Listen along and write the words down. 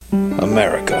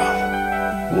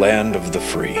America, land of the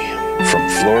free, from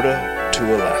Florida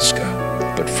to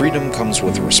Alaska. But freedom comes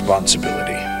with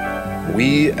responsibility.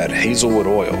 We at Hazelwood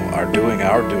Oil are doing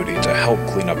our duty to help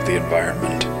clean up the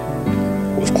environment.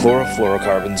 With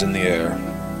chlorofluorocarbons in the air,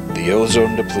 the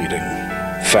ozone depleting,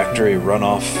 factory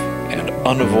runoff, and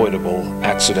unavoidable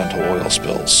accidental oil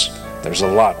spills, there's a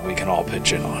lot we can all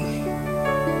pitch in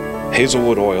on.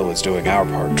 Hazelwood Oil is doing our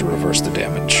part to reverse the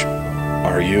damage.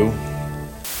 Are you?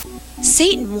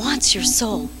 Satan wants your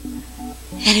soul.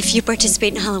 And if you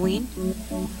participate in Halloween,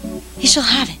 you shall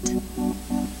have it.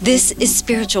 This is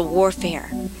spiritual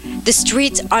warfare. The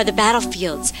streets are the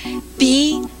battlefields.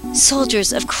 Be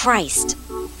soldiers of Christ.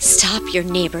 Stop your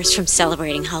neighbors from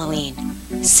celebrating Halloween.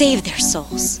 Save their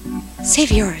souls.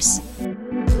 Save yours.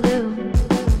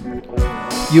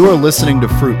 You are listening to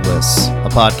Fruitless, a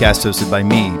podcast hosted by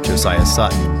me, Josiah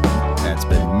Sutton. That's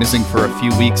been missing for a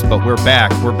few weeks, but we're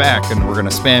back, and we're going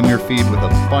to spam your feed with a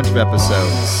bunch of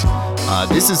episodes.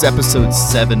 This is episode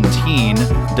 17,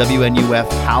 WNUF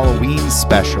Halloween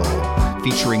Special,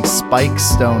 featuring Spike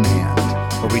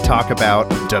Stonehand, where we talk about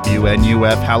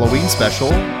WNUF Halloween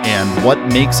Special and what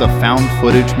makes a found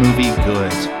footage movie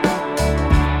good.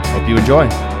 Hope you enjoy.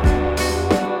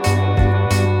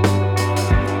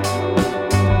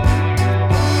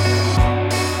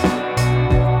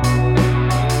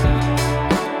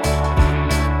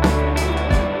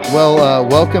 Well,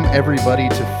 welcome everybody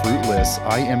to Fruitless.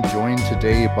 I am joined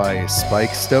today by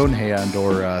Spike Stonehand,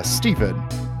 or Steven.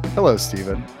 Hello,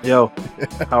 Steven. Yo,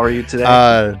 how are you today?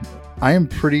 I am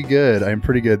pretty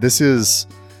good. This is,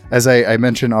 as I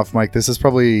mentioned off mic, this is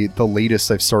probably the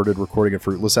latest I've started recording a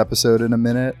Fruitless episode in a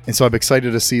minute. And so I'm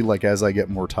excited to see, like, as I get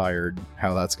more tired,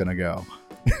 how that's going to go.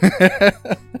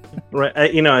 Right.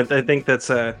 I think it's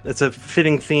a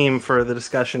fitting theme for the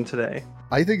discussion today.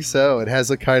 I think so. It has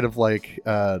a kind of like,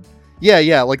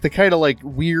 like the kind of like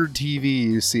weird TV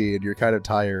you see and you're kind of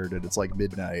tired and it's like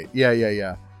midnight. Yeah.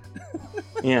 Yeah.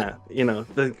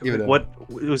 What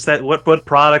was that? What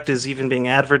product is even being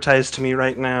advertised to me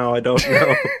right now? I don't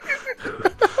know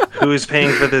who is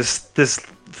paying for this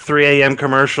 3 a.m.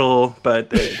 commercial, but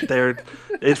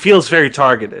it feels very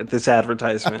targeted, this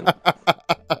advertisement.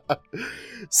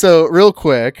 So real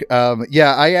quick,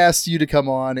 I asked you to come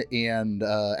on and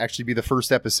actually be the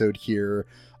first episode here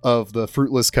of the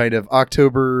Fruitless kind of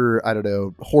October,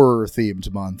 horror themed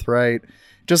month, right?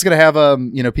 Just gonna have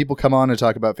people come on and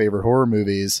talk about favorite horror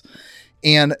movies.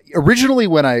 And originally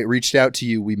when I reached out to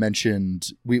you, we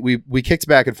mentioned we kicked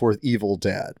back and forth Evil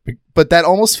Dead, but that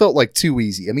almost felt like too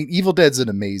easy. I mean, Evil Dead's an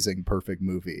amazing, perfect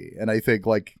movie, and I think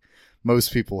like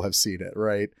most people have seen it,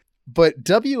 right? But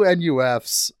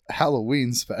WNUF's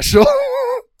Halloween Special,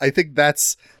 I think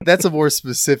that's a more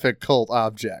specific cult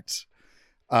object.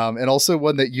 And also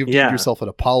one that you've made yourself an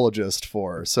apologist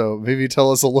for. So maybe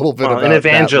tell us a little bit about an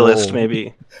evangelist,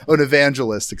 maybe. Oh, an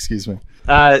evangelist, excuse me.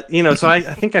 So I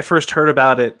think I first heard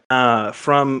about it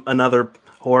from another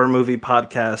horror movie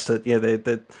podcast that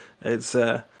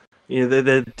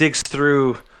digs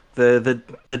through the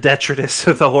detritus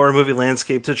of the horror movie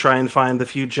landscape to try and find the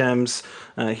few gems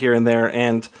here and there.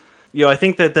 And I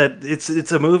think that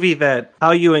it's a movie that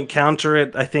how you encounter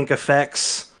it, I think,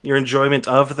 affects your enjoyment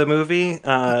of the movie.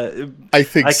 I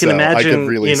think I can imagine. I can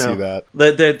really see that.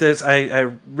 I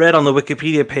read on the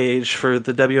Wikipedia page for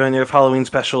the WNUF Halloween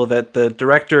Special that the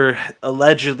director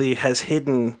allegedly has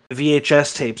hidden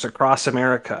VHS tapes across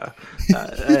America,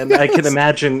 and I can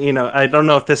imagine. I don't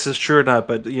know if this is true or not,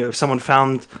 but if someone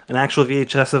found an actual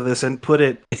VHS of this and put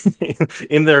it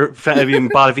in their bought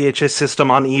a VHS system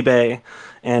on eBay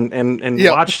and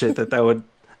watched it, that would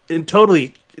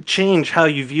totally change how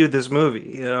you view this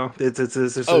movie.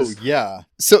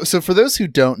 So for those who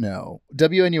don't know,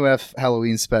 WNUF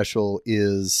Halloween Special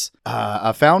is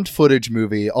a found footage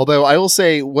movie, although I will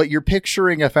say what you're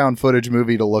picturing a found footage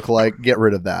movie to look like, get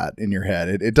rid of that in your head.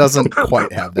 It doesn't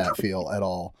quite have that feel at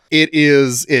all. It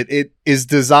is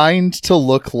designed to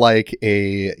look like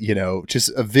just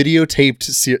a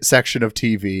videotaped section of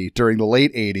TV during the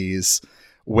late 80s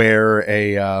where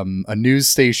a news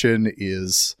station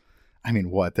is,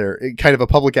 they're kind of a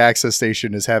public access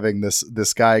station is having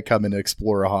this guy come and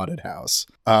explore a haunted house.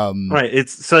 Right.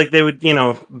 It's so like they would,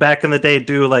 back in the day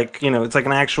do it's like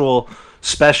an actual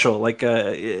special,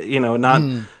 not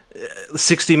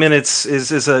 60 Minutes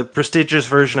is a prestigious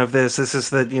version of this. This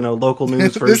is the, local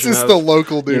news version. This is the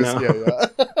local news. Yeah.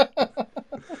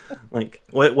 Like,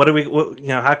 what do we,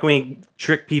 how can we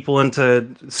trick people into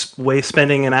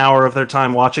spending an hour of their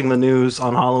time watching the news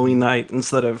on Halloween night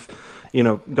instead of,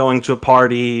 going to a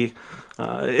party,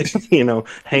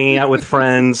 hanging out with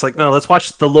friends? Like, no, let's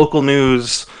watch the local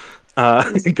news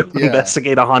go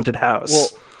investigate a haunted house. Well,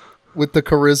 with the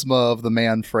charisma of the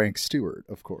man Frank Stewart,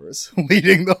 of course,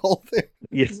 leading the whole thing.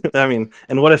 Yeah, I mean,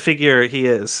 and what a figure he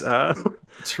is.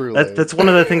 Truly, that's one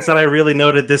of the things that I really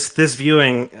noted this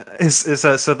viewing is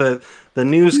so the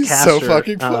newscaster. He's so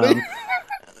fucking funny.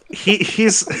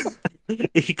 He's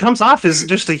he comes off as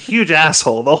just a huge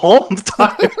asshole the whole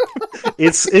time.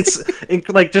 It's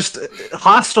like just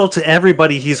hostile to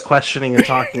everybody he's questioning and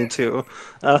talking to.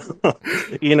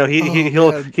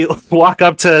 He'll walk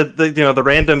up to the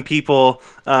random people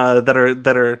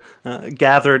that are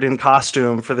gathered in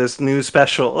costume for this new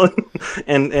special,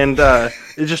 and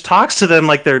it just talks to them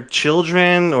like they're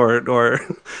children or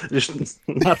just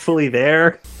not fully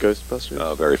there. Ghostbusters.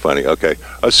 Oh, very funny. Okay,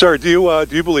 sir, do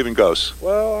you believe in ghosts?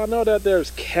 Well, I know that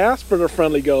there's Casper the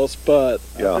Friendly Ghost, but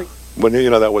yeah. When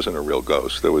that wasn't a real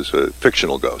ghost. That was a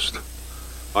fictional ghost.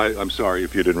 I'm sorry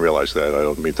if you didn't realize that. I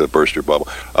don't mean to burst your bubble.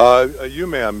 You,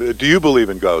 ma'am, do you believe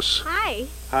in ghosts? Hi.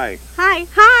 Hi. Hi.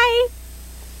 Hi.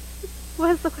 What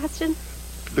was the question?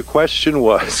 The question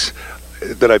was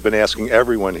that I've been asking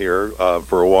everyone here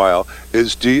for a while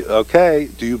is, do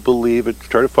you believe it?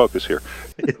 Try to focus here.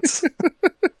 It's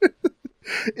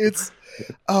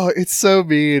so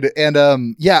mean. And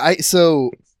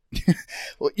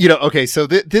so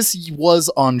this was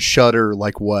on Shudder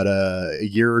like a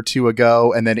year or two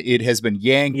ago, and then it has been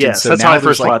yanked. Yes, so that's how I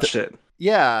first watched it.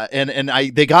 Yeah, and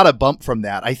they got a bump from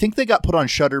that. I think they got put on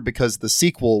Shudder because the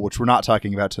sequel, which we're not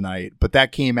talking about tonight, but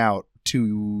that came out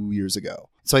 2 years ago.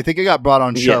 So I think it got brought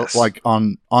on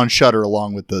on Shudder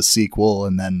along with the sequel,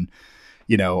 and then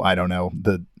I don't know,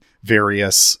 the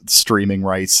various streaming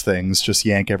rights things just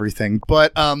yank everything.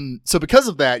 But so because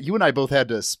of that, you and I both had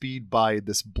to speed buy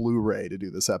this Blu-ray to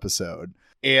do this episode,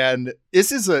 and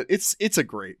this is it's a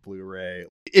great Blu-ray.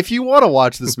 If you want to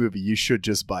watch this movie, you should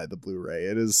just buy the Blu-ray.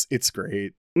 It's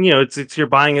great. It's you're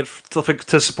buying it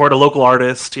to support a local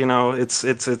artist. It's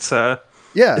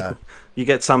yeah. You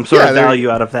get some sort of value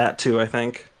out of that too, I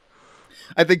think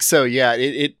so. Yeah,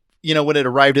 it when it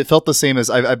arrived, it felt the same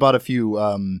as I bought a few.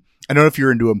 I don't know if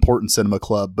you're into Important Cinema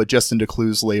Club, but Justin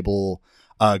DeClue's label,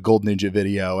 Gold Ninja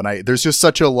Video, and there's just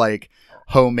such a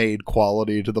homemade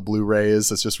quality to the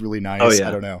Blu-rays. It's just really nice. Oh, yeah.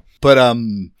 I don't know, but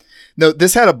no,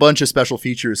 this had a bunch of special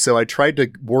features, so I tried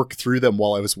to work through them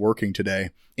while I was working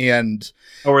today. And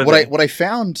what I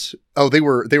found, they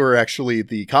were actually,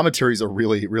 the commentaries are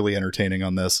really, really entertaining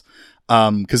on this.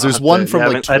 Because there's one from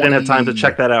I didn't have time to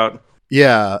check that out.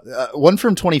 Yeah, one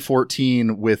from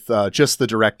 2014 with just the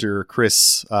director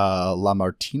Chris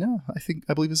LaMartina,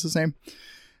 I believe is his name,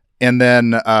 and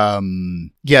then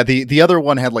the other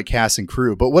one had cast and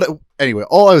crew. But anyway,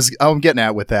 all I'm getting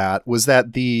at with that was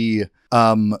that the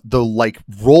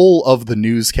role of the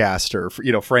newscaster,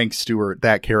 Frank Stewart,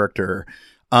 that character,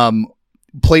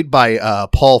 played by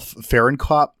Paul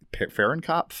Fahrenkopf.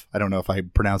 I don't know if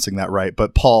I'm pronouncing that right,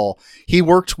 but Paul, he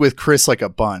worked with Chris a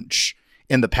bunch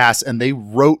in the past, and they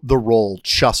wrote the role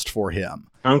just for him.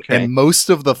 Okay. And most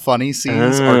of the funny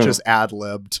scenes are just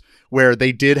ad-libbed, where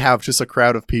they did have just a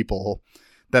crowd of people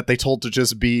that they told to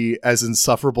just be as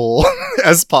insufferable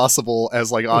as possible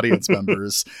as audience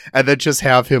members, and then just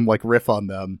have him riff on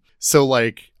them. So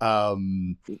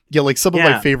some of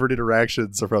my favorite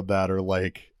interactions from that are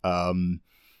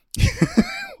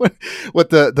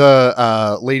what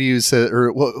the lady who said,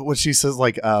 or what she says,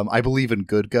 I believe in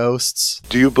good ghosts.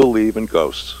 Do you believe in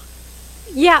ghosts?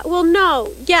 Yeah, well,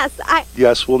 no. Yes,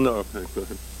 Yes, well, no. Okay, go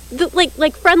ahead.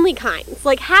 Like friendly kinds,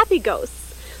 happy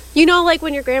ghosts.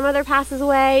 When your grandmother passes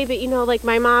away, but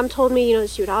my mom told me,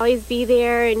 she would always be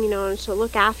there, and she'll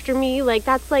look after me.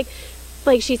 That's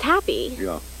she's happy.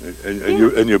 Yeah,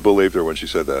 and you believed her when she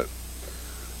said that.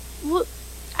 Well,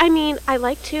 I mean, I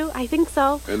like to. I think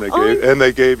so. And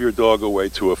they gave your dog away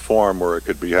to a farm where it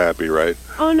could be happy, right?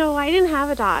 Oh no, I didn't have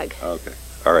a dog. Okay.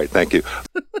 All right. Thank you.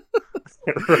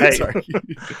 Right. Sorry.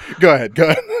 Go ahead.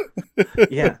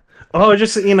 Yeah. Oh,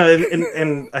 just and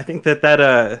I think that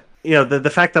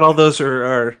the fact that all those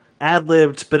are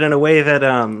ad-libbed, but in a way that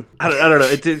I don't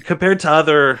know. Compared to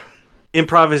other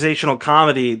improvisational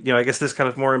comedy, I guess this kind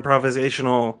of more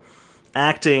improvisational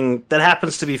acting that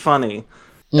happens to be funny.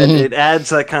 Mm-hmm. And it adds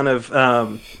that kind of,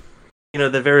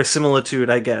 the verisimilitude,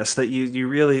 I guess, that you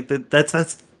really,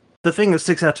 that's the thing that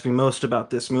sticks out to me most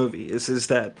about this movie is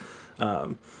that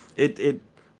it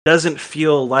doesn't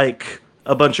feel like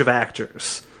a bunch of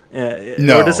actors.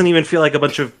 No. Or it doesn't even feel like a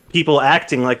bunch of people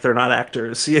acting like they're not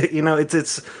actors.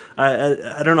 It's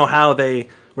I don't know how they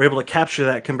were able to capture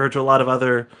that compared to a lot of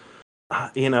other,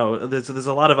 there's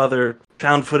a lot of other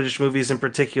found footage movies in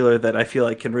particular that I feel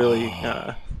like can really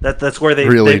that's where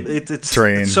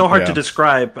it's so hard to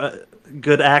describe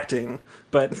good acting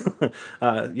But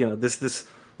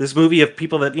this movie of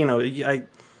people that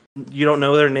you don't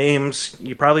know their names,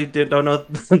 you probably don't know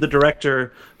the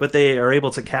director, but they are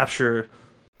able to capture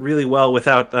really well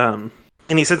without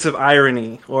any sense of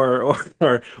irony or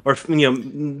they're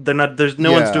not. There's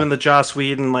no one's doing the Joss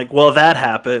Whedon like, well, that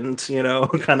happened,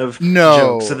 kind of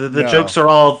jokes. So the jokes are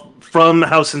all from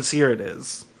how sincere it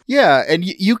is. Yeah, and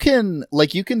you can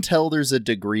tell there's a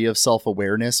degree of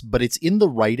self-awareness, but it's in the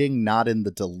writing, not in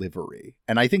the delivery.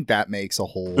 And I think that makes a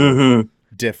whole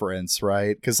difference,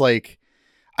 right? Because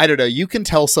I don't know, you can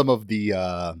tell some of the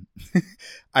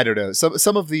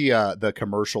some of the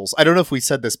commercials. I don't know if we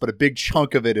said this, but a big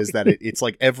chunk of it is that it's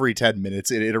like every 10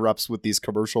 minutes it interrupts with these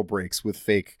commercial breaks with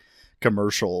fake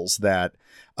commercials that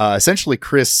essentially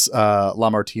Chris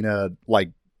LaMartina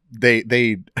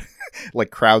they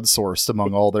like crowdsourced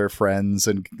among all their friends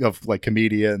and of like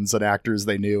comedians and actors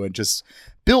they knew and just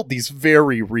built these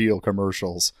very real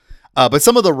commercials. But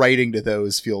some of the writing to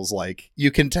those feels like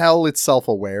you can tell it's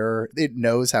self-aware. It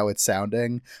knows how it's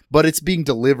sounding, but it's being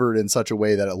delivered in such a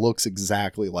way that it looks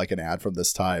exactly like an ad from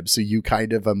this time. So you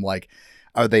kind of am like,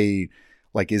 are they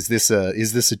like, is this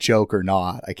a joke or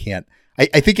not? I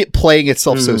think it playing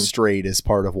itself so straight is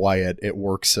part of why it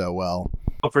works so well.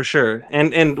 Oh, for sure.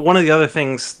 And one of the other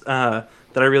things that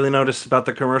I really noticed about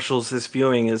the commercials this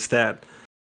viewing is that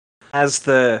as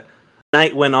the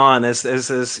night went on, as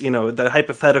the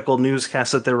hypothetical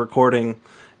newscast that they're recording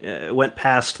went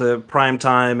past the prime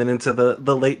time and into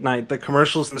the late night, the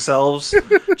commercials themselves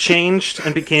changed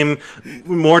and became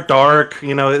more dark.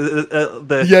 You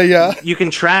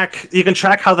can track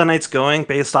how the night's going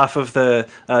based off of the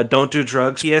don't do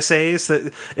drugs PSAs.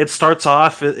 That it starts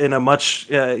off in a much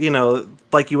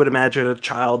like you would imagine a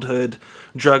childhood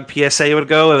drug PSA would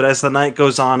go, but as the night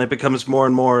goes on, it becomes more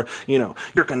and more,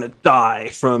 you're going to die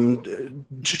from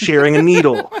sharing a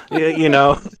needle,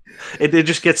 It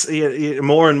just gets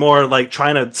more and more like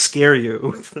trying to scare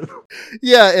you.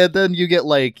 Yeah, and then you get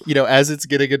as it's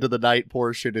getting into the night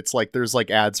portion, it's like there's like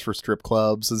ads for strip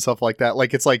clubs and stuff like that.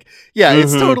 Like it's like,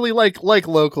 it's totally like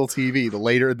local TV. The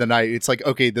later in the night, it's like,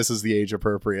 okay, this is the age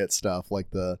appropriate stuff. Like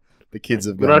the kids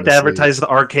have. We don't have to advertise the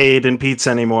arcade and pizza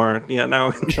anymore. Yeah,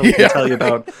 now we can tell you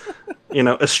about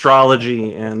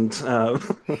astrology and.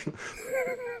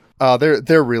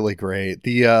 They're really great.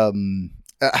 The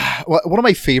one of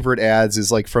my favorite ads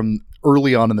is like from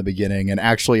early on in the beginning, and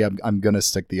actually I'm gonna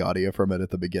stick the audio from it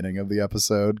at the beginning of the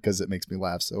episode because it makes me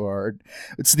laugh so hard.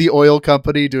 It's the oil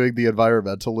company doing the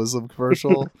environmentalism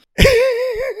commercial.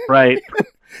 Right.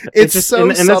 It's just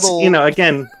so subtle.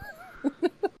 Again.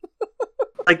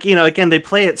 Again, they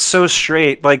play it so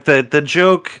straight. Like the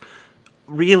joke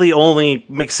really only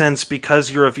makes sense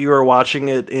because you're a viewer watching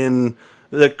it in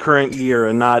the current year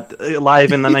and not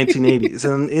live in the 1980s.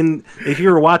 And if you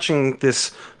were watching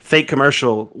this fake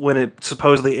commercial when it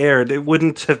supposedly aired, it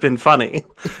wouldn't have been funny.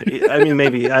 I mean,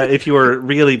 maybe if you were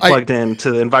really plugged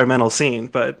into the environmental scene,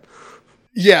 but.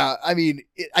 Yeah, I mean,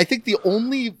 I think the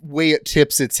only way it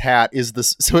tips its hat is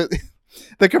this. So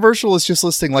the commercial is just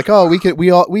listing like, oh,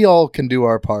 we all can do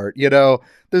our part.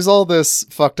 There's all this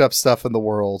fucked up stuff in the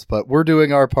world, but we're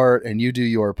doing our part and you do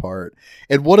your part.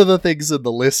 And one of the things in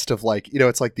the list of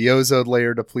it's like the ozone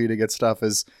layer depleting and stuff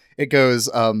is it goes,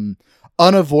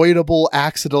 unavoidable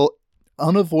accident.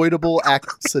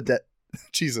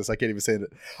 Jesus, I can't even say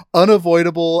it.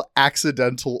 Unavoidable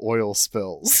accidental oil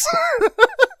spills.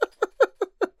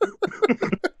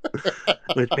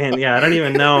 Which, man, yeah, I don't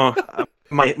even know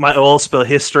my oil spill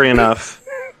history enough.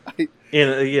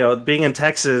 Being in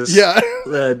Texas,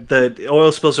 the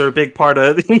oil spills are a big part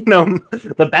of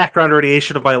the background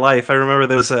radiation of my life. I remember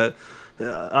there was a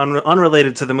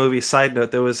unrelated to the movie side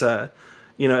note. There was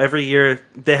every year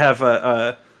they have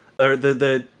the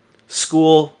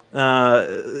school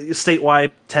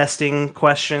statewide testing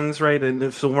questions, right?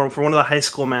 And for one of the high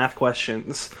school math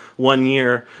questions, one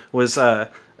year was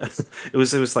it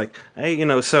was like,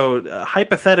 hey, so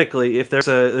hypothetically, if there's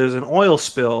an oil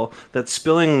spill that's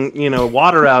spilling,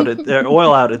 water out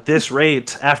oil out at this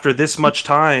rate after this much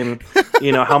time,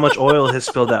 how much oil has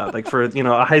spilled out, like for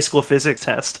a high school physics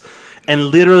test. And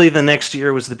literally the next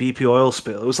year was the BP oil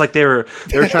spill. It was like they were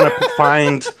trying to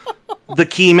find the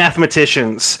key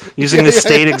mathematicians using the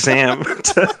state exam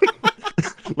to,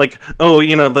 like,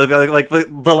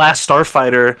 the last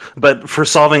Starfighter, but for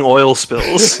solving oil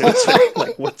spills. It's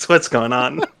like what's going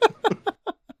on?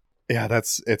 Yeah,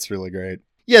 it's really great.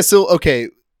 Yeah, so okay,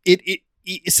 it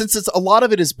since it's a lot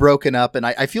of it is broken up, and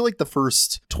I feel like the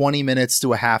first 20 minutes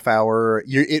to a half hour,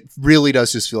 it really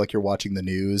does just feel like you're watching the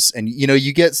news, and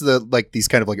you get to these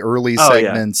kind of like early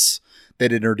segments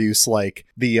that introduce like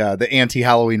the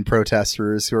anti-Halloween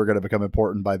protesters who are going to become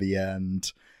important by the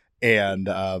end. And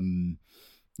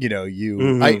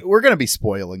we're going to be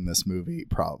spoiling this movie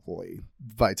probably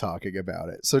by talking about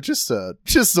it. So just a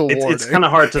warning. It's kind of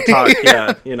hard to talk,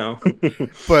 yeah.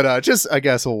 But just, I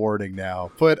guess, a warning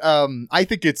now. But I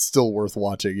think it's still worth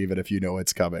watching, even if you know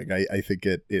it's coming. I think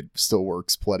it still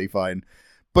works plenty fine.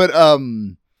 But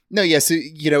no, yeah. So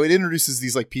it introduces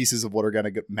these like pieces of what are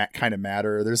going to kind of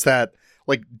matter. There's that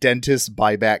like dentist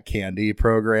buyback candy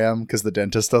program because the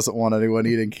dentist doesn't want anyone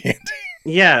eating candy.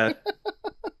 Yeah.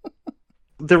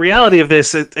 The reality of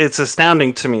this, it's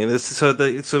astounding to me.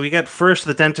 So we get first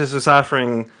the dentist is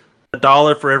offering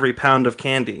 $1 for every pound of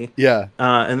candy. Yeah.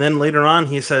 And then later on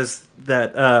he says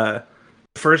that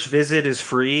first visit is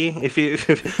free. If you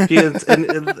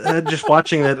just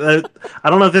watching that, I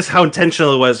don't know if how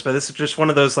intentional it was, but this is just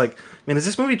one of those like, is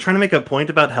this movie trying to make a point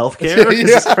about healthcare?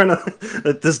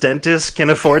 That this dentist can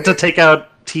afford to take out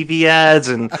TV ads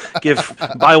and give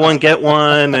buy one get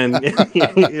one and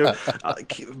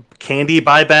candy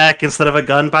buyback instead of a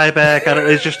gun buyback.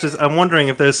 I'm wondering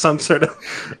if there's some sort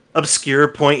of obscure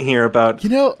point here about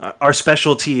our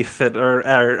specialties that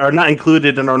are not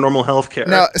included in our normal healthcare.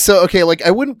 Now, so okay, like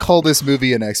I wouldn't call this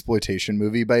movie an exploitation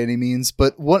movie by any means,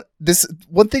 but one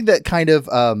thing that kind of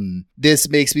this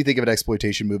makes me think of an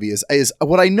exploitation movie is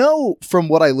what I know from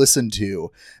what I listened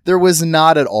to. There was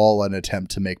not at all an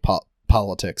attempt to make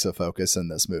politics a focus in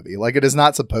this movie. Like, it is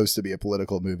not supposed to be a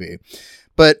political movie,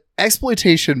 but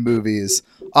exploitation movies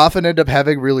often end up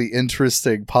having really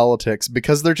interesting politics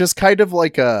because they're just kind of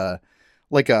like a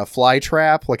fly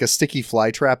trap, like a sticky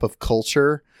fly trap of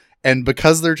culture. And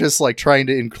because they're just like trying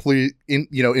to include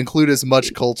as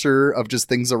much culture of just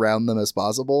things around them as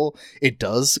possible, it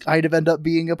does kind of end up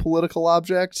being a political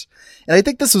object. And I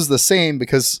think this was the same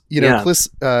because, Chris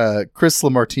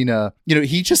LaMartina,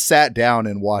 he just sat down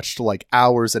and watched like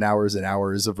hours and hours and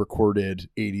hours of recorded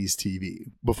 80s TV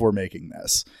before making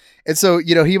this. And so,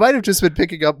 he might have just been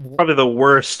picking up probably the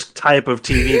worst type of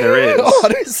TV there is.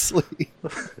 Honestly.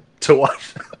 To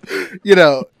watch.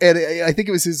 And I think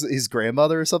it was his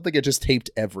grandmother or something. It just taped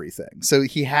everything. So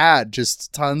he had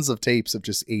just tons of tapes of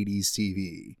just 80s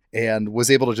TV and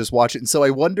was able to just watch it. And so I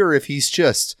wonder if he's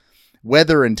just,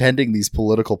 whether intending these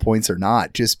political points or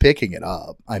not, just picking it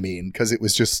up. I mean, because it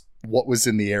was just what was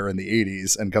in the air in the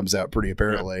 80s and comes out pretty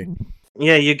apparently.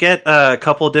 Yeah, you get a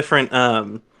couple different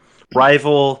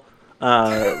rival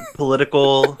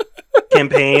political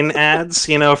campaign ads,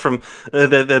 from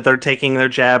that they're taking their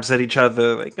jabs at each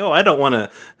other. Like, I don't want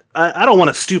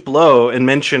to stoop low and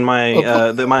mention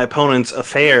my my opponent's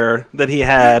affair that he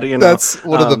had. That's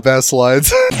one of the best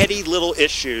lines. Petty little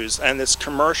issues and this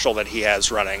commercial that he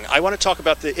has running. I want to talk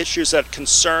about the issues that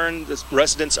concern the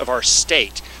residents of our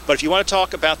state. But if you want to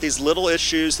talk about these little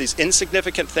issues, these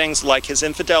insignificant things like his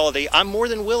infidelity, I'm more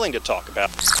than willing to talk about.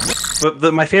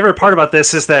 But my favorite part about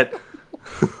this is that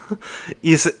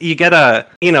you get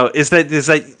is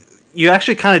that you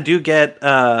actually kind of do get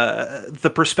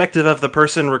the perspective of the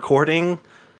person recording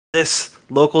this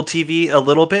local TV a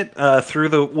little bit through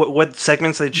the what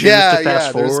segments they choose to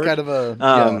fast forward. Kind of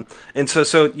a and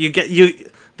so you get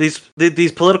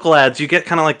these political ads. You get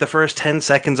kind of like the first 10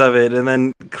 seconds of it, and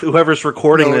then whoever's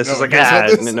recording this is like,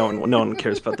 no one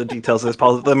cares about the details of this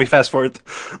policy. Let me fast forward.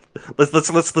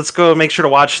 Let's go make sure to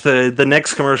watch the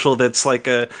next commercial that's like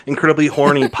a incredibly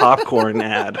horny popcorn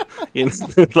ad.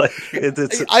 Like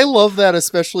I love that,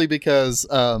 especially because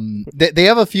they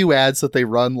have a few ads that they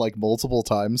run like multiple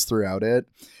times throughout it,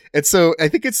 and so I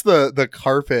think it's the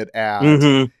carpet ad.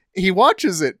 Mm-hmm. He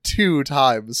watches it 2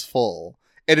 times full.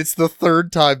 And it's the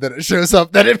 3rd time that it shows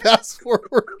up that it fast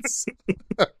forwards.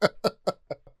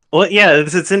 Well, yeah,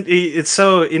 it's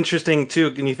so interesting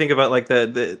too. When you think about like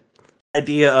the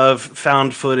idea of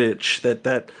found footage, that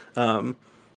the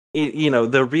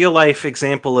real life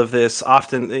example of this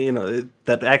often,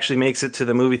 that actually makes it to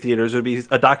the movie theaters would be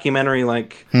a documentary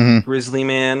like Grizzly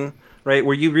Man, right,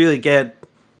 where you really get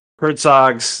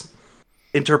Herzog's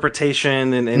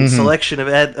interpretation and selection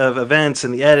of events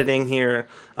and the editing here.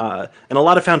 And a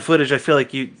lot of found footage, I feel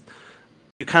like you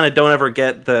kind of don't ever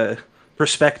get the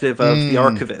perspective of the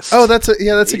archivist. Oh, that's a good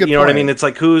point. You know what I mean? It's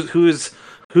like who's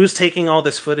taking all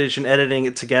this footage and editing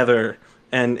it together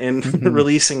and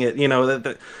releasing it.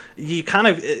 You kind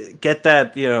of get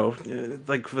that.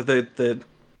 Like with the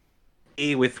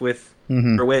with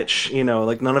For Witch.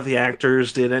 Like none of the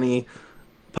actors did any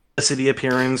publicity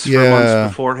appearance for months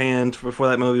beforehand, before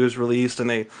that movie was released, and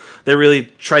they really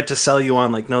tried to sell you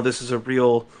on like, no, this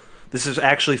is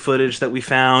actually footage that we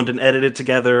found and edited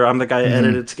together. I'm the guy who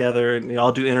edited it together, and we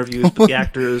all do interviews with the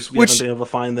actors. We haven't been able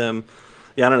to find them.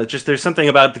 I don't know. Just there's something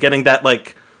about getting that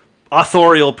like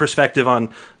authorial perspective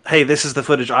on, hey, this is the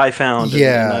footage I found.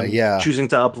 And I'm choosing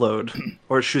to upload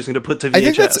or choosing to put to VHS. I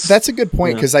think that's a good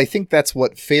point, because I think that's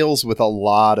what fails with a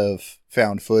lot of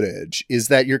found footage, is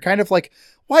that you're kind of like,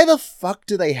 why the fuck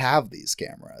do they have these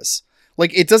cameras?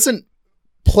 Like, it doesn't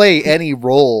play any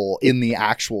role in the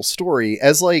actual story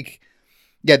as like,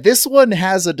 yeah, this one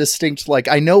has a distinct, like,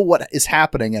 I know what is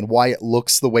happening and why it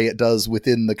looks the way it does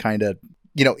within the kind of,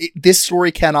 this story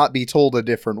cannot be told a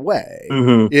different way.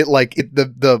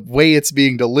 The way it's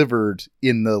being delivered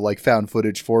in the like found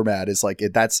footage format is like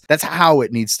that's how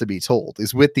it needs to be told,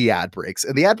 is with the ad breaks,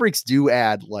 and the ad breaks do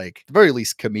add like at the very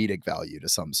least comedic value to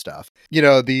some stuff.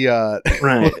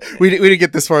 Right. we didn't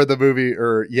get this far in the movie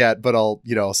yet, but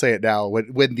I'll say it now.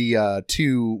 When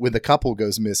the couple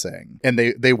goes missing and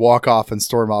they walk off and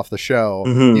storm off the show,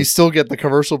 you still get the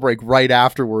commercial break right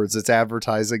afterwards. It's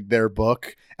advertising their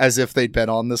book as if they'd been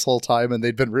on this whole time and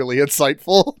they'd been really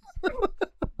insightful.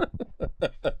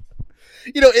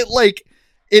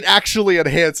 It actually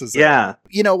enhances it. Yeah.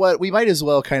 You know what? We might as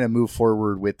well kind of move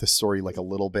forward with the story like a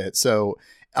little bit. So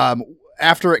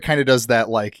after it kind of does that,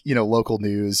 like, local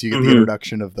news, you get the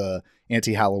introduction of the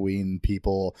anti-Halloween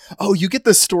people. Oh, you get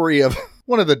the story of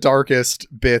one of the darkest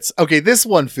bits. Okay, this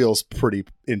one feels pretty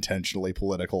intentionally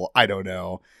political. I don't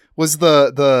know. Was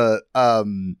the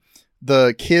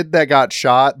kid that got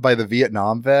shot by the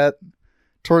Vietnam vet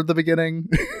toward the beginning?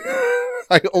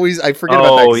 I forget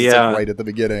about that. It's like right at the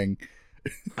beginning.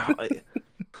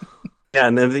 Yeah,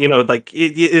 and then,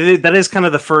 that is kind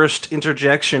of the first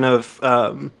interjection of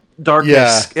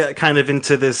darkness kind of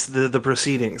into the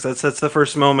proceedings. That's the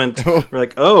first moment we're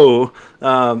like,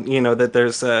 that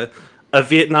there's a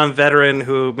Vietnam veteran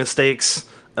who mistakes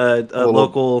a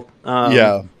local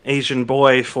Asian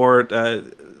boy for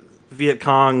Viet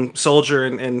Cong soldier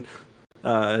and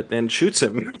shoots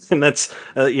him, and that's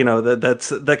that's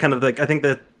that kind of like, I think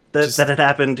that had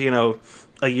happened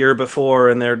a year before,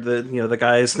 and the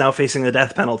guy is now facing the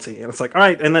death penalty, and it's like, all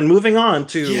right, and then moving on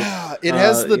to it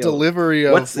has the delivery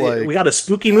of like, we got a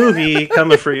spooky movie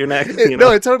coming for you next.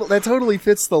 No, that totally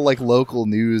fits the like local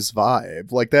news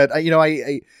vibe, like that.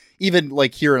 I even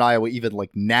like here in Iowa, even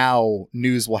like now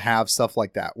news will have stuff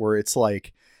like that where it's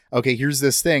like, okay, here's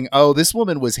this thing. Oh, this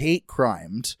woman was hate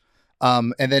crimed.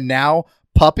 And then now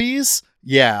puppies.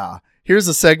 Yeah. Here's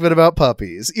a segment about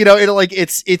puppies.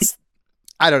 It's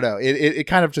I don't know. It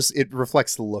kind of just, it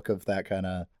reflects the look of that kind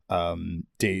of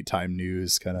daytime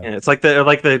news kind of. Yeah, it's like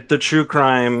the true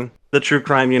crime, and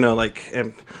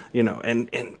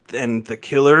the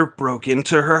killer broke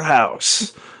into her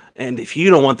house. And if you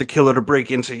don't want the killer to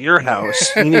break into your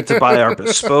house, you need to buy our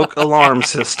bespoke alarm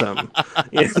system.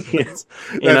 That's right.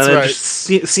 Just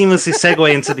seamlessly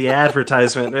segue into the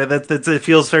advertisement. It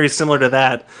feels very similar to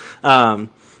that.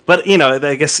 But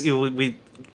I guess we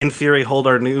in theory hold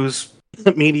our news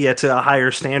media to a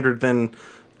higher standard than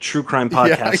true crime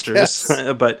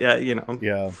podcasters. But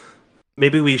yeah,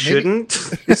 maybe we shouldn't.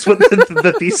 Is what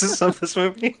the thesis of this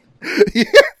movie.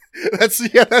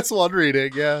 That's one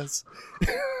reading. Yes.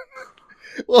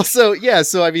 Well, so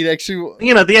I mean, actually,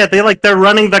 they're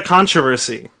running the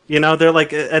controversy. They're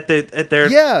like at their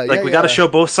we got to show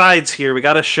both sides here. We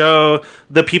got to show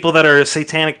the people that are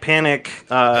satanic panic,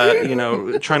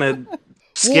 trying to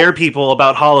scare people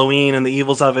about Halloween and the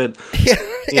evils of it.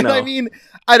 I mean,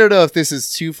 I don't know if this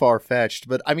is too far fetched,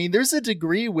 but I mean, there's a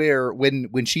degree where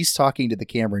when she's talking to the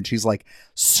camera and she's like,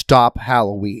 "Stop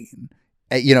Halloween."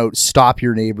 Stop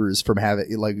your neighbors from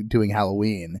doing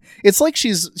Halloween. It's like she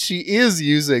is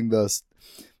using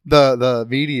the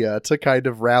media to kind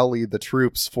of rally the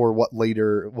troops for what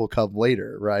later will come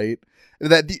later, right?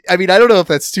 I don't know if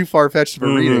that's too far fetched of a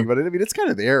reading, but I mean, it's kind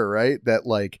of there, right? That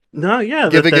like,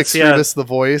 giving extremists the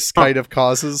voice kind of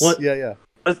causes,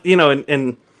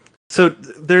 and so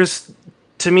there's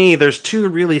two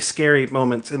really scary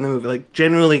moments in the movie, like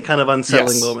genuinely kind of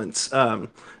unsettling moments.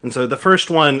 And so the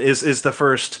first one is the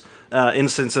first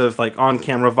instance of like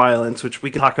on-camera violence, which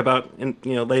we can talk about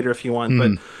later if you want.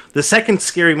 But the second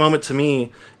scary moment to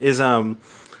me is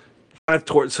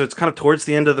it's kind of towards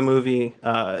the end of the movie.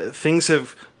 Things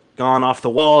have gone off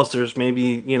the walls. There's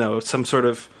maybe some sort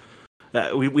of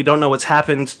we don't know what's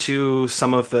happened to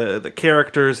some of the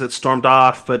characters that stormed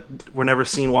off, but were never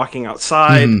seen walking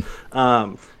outside.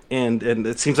 And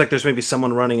it seems like there's maybe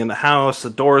someone running in the house. The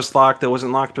door's locked that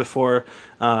wasn't locked before.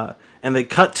 And they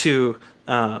cut to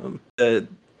the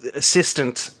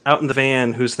assistant out in the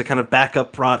van who's the kind of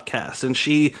backup broadcast. And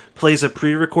she plays a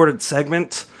pre-recorded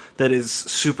segment that is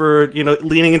super,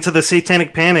 leaning into the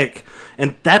satanic panic.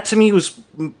 And that to me was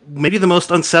maybe the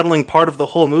most unsettling part of the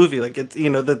whole movie. Like,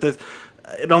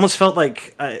 it almost felt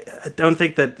like I don't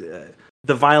think that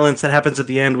the violence that happens at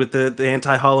the end with the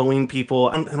anti-Halloween people,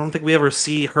 I don't think we ever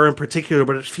see her in particular,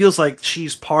 but it feels like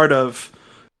she's part of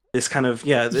this kind of,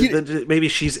 maybe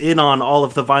she's in on all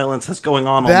of the violence that's going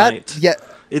on all night. Yeah.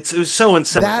 It was so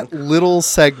unsettling. That little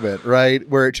segment, right,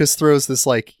 where it just throws this,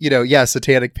 like,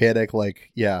 satanic panic, like,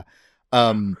 that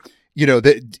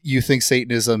you think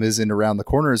Satanism isn't around the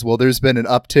corners. Well, there's been an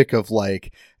uptick of,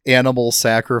 like, animal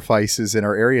sacrifices in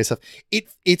our area stuff.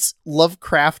 It's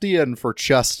Lovecraftian for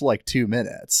just like 2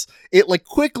 minutes. It like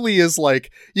quickly is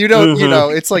like,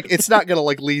 it's like, it's not gonna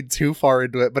like lead too far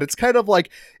into it, but it's kind of like,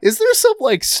 is there some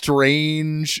like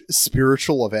strange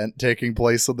spiritual event taking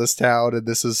place in this town,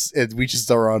 and we just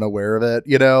are unaware of it,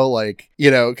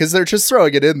 because they're just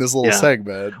throwing it in this little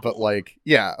segment, but like,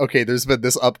 okay, there's been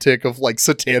this uptick of like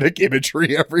satanic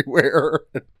imagery everywhere,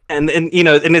 and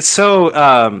it's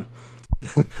so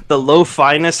the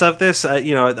lo-fi-ness of this,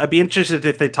 I'd be interested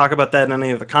if they talk about that in any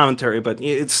of the commentary, but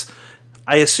it's,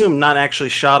 I assume, not actually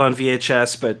shot on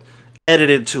VHS, but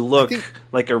edited to look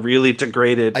like a really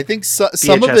degraded I think some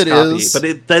VHS of it copy.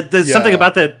 is. But there's something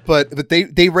about that. But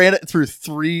they ran it through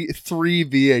three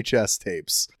VHS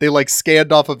tapes. They like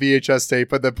scanned off a VHS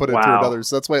tape and then put it through another,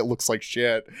 so that's why it looks like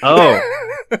shit. Oh.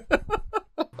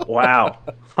 Wow.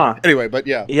 Huh. Anyway, but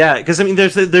yeah. Yeah, because I mean,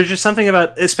 there's just something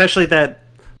about, especially that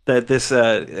this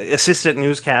assistant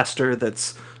newscaster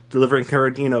that's delivering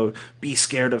her, be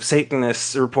scared of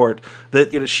Satanists report,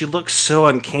 that she looks so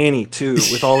uncanny too,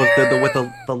 with all of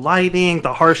the lighting,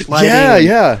 the harsh lighting,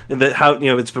 and that how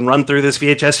it's been run through this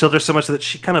VHS filter so much that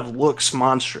she kind of looks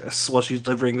monstrous while she's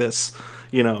delivering this,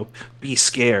 be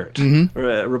scared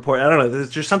report. I don't know.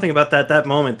 There's just something about that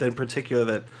moment in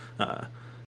particular that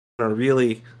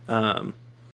really.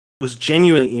 Was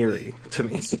genuinely eerie to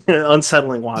me,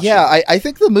 unsettling watching. Yeah, I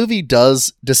think the movie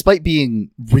does, despite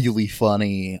being really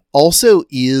funny, also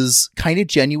is kind of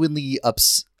genuinely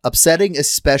upsetting,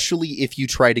 especially if you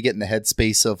try to get in the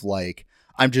headspace of like,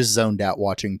 I'm just zoned out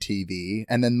watching TV,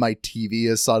 and then my TV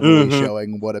is suddenly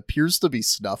showing what appears to be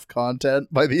snuff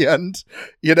content by the end,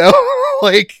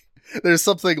 like there's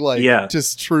something like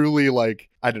just truly like,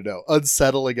 I don't know,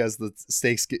 unsettling as the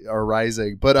stakes are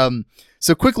rising. But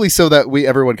so quickly, so that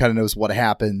everyone kind of knows what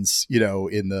happens, in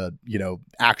the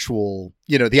actual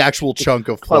the actual chunk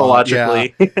of plot,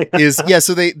 chronologically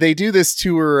so they do this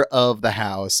tour of the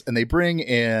house, and they bring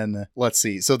in, let's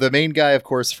see, so the main guy, of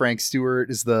course, Frank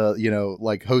Stewart, is the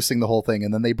like hosting the whole thing,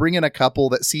 and then they bring in a couple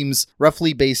that seems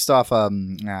roughly based off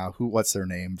what's their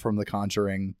name from The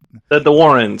Conjuring, the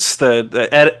Warrens, the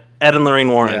Ed and Lorraine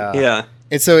Warren, yeah.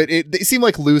 And so it seemed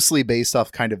like loosely based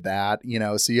off kind of that,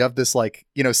 so you have this like,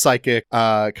 psychic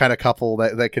kind of couple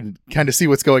that can kind of see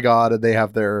what's going on, and they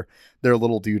have their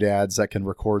little doodads that can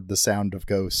record the sound of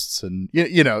ghosts, and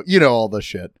all the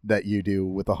shit that you do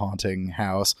with a haunting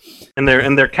house. And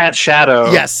their cat Shadow.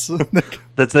 Yes.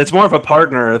 that's more of a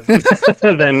partner than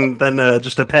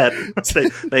just a pet.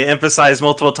 They emphasize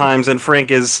multiple times, and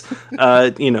Frank is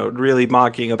really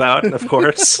mocking about, of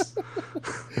course.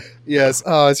 Yes.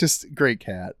 Oh, it's just a great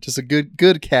cat. Just a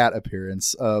good cat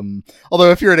appearance.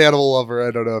 Although if you're an animal lover,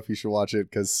 I don't know if you should watch it,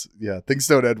 because things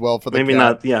don't end well for the maybe cat.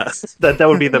 Not. Yeah, that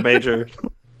would be the major.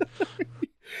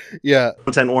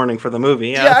 Content warning for the movie.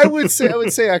 Yeah, I would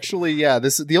say actually,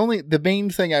 the main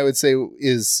thing I would say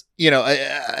is,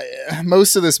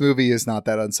 most of this movie is not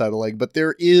that unsettling, but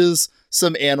there is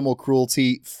some animal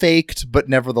cruelty, faked, but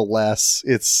nevertheless,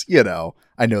 it's,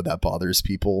 I know that bothers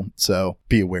people, so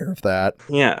be aware of that.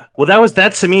 Yeah. Well,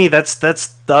 that to me, that's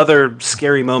the other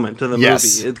scary moment of the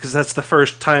movie, because that's the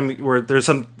first time where there's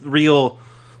some real,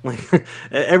 like,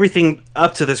 everything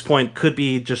up to this point could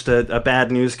be just a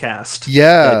bad newscast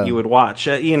that you would watch.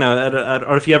 Or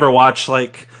if you ever watch,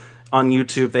 like, on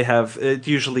YouTube, they have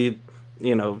usually,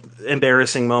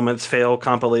 embarrassing moments, fail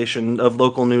compilation of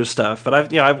local news stuff. But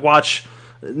I've watched,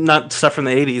 not stuff from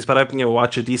the 80s, but I've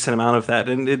watched a decent amount of that,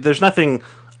 and there's nothing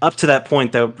up to that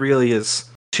point that really is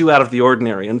too out of the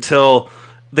ordinary until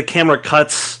the camera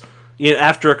cuts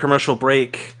after a commercial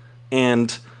break,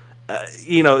 and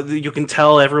you can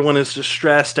tell everyone is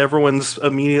distressed, everyone's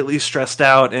immediately stressed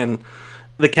out, and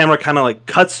the camera kind of like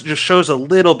cuts, just shows a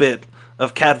little bit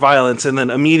of cat violence, and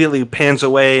then immediately pans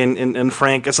away, and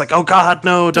Frank is like, oh god,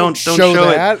 no, don't show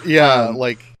that. It.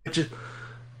 Like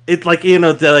it,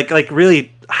 like, like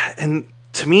really, and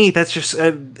to me that's just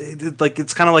like,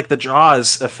 it's kind of like the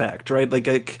Jaws effect, right?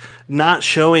 Like not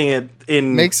showing it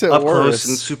in makes it up worse. close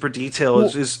and super detail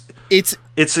is it's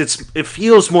it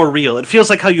feels more real. It feels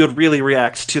like how you would really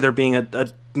react to there being a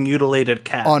mutilated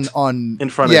cat on in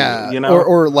front of you, you know?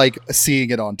 Or like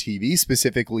seeing it on TV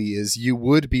specifically is you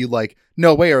would be like,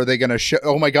 no way, are they going to show,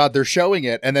 oh my God, they're showing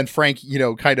it. And then Frank, you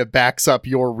know, kind of backs up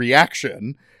your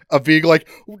reaction of being like,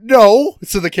 no,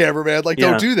 to the cameraman, like,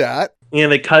 don't do that. You know,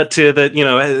 they cut to the, you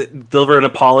know, deliver an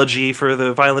apology for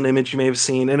the violent image you may have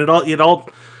seen. And it all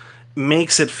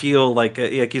makes it feel like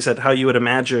you said, how you would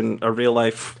imagine a real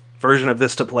life version of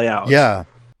this to play out. Yeah.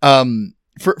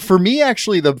 For me,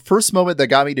 actually, the first moment that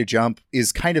got me to jump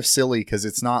is kind of silly because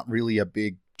it's not really a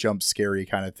big jump scary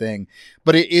kind of thing,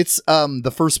 but it's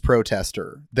the first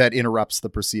protester that interrupts the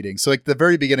proceedings. So like the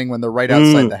very beginning when they're right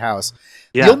outside the house.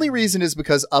 Yeah. The only reason is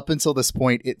because up until this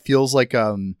point, it feels like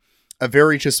a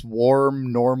very just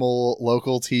warm, normal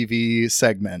local TV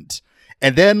segment.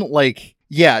 And then like,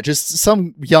 yeah, just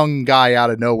some young guy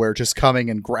out of nowhere just coming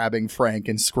and grabbing Frank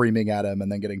and screaming at him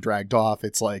and then getting dragged off.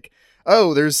 It's like,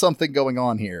 oh, there's something going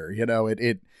on here. You know,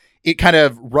 it kind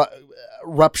of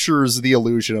ruptures the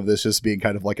illusion of this just being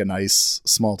kind of like a nice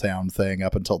small town thing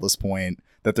up until this point,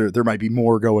 that there might be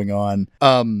more going on.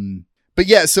 But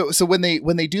yeah, so when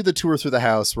they do the tour through the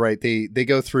house, right, they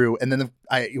go through, and then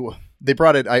they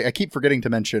brought it. I keep forgetting to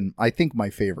mention, I think my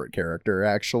favorite character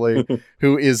actually,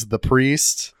 who is the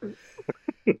priest.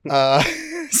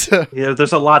 So yeah,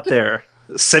 there's a lot there.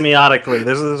 Semiotically,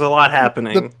 there's a lot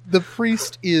happening. The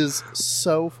priest is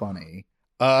so funny.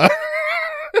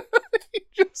 He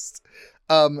just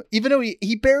even though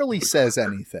he barely says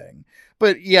anything.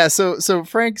 But yeah, so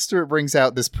Frank Stewart brings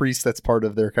out this priest that's part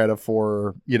of their kind of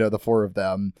the four of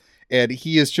them, and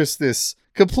he is just this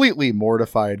completely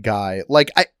mortified guy.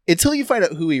 Like until you find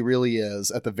out who he really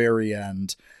is at the very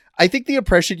end, I think the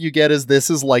impression you get is this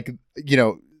is like, you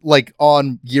know, like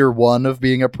on year one of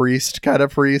being a priest kind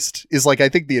of priest is like, I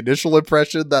think the initial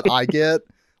impression that I get,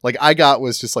 like I got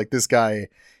was just like, this guy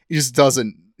he's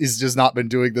just not been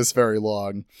doing this very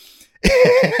long.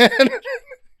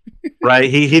 Right.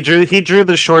 He drew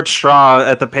the short straw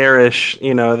at the parish.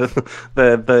 You know,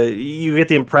 the you get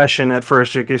the impression at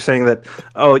first you're saying that,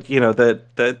 oh, you know,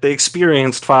 that the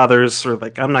experienced fathers are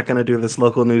like, I'm not going to do this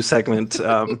local news segment.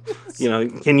 You know,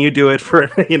 can you do it for,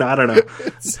 you know, I don't know.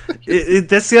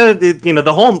 That's the other, you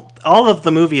know, all of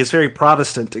the movie is very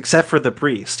Protestant except for the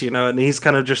priest, you know, and he's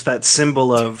kind of just that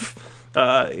symbol of,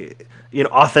 you know,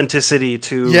 authenticity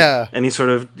to any sort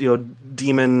of, you know,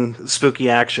 demon spooky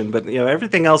action, but you know,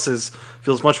 everything else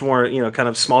feels much more, you know, kind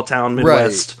of small town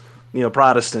Midwest, you know,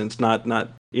 Protestant, not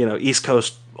you know, East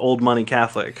Coast old money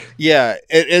Catholic. Yeah,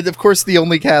 and of course the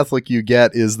only Catholic you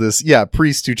get is this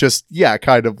priest who just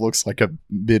kind of looks like a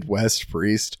Midwest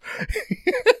priest.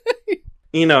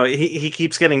 You know, he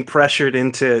keeps getting pressured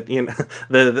into, you know,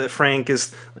 the Frank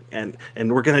is, and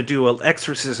we're gonna do an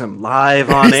exorcism live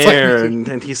on air,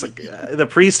 and he's like, the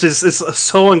priest is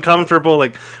so uncomfortable.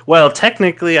 Like, well,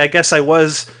 technically, I guess I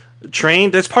was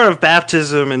trained. It's part of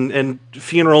baptism and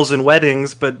funerals and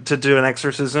weddings, but to do an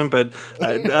exorcism, but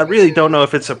I really don't know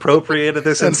if it's appropriate at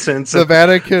this instance. The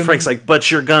Vatican. Frank's like, but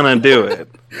you're gonna do it.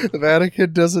 The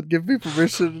Vatican doesn't give me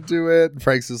permission to do it. And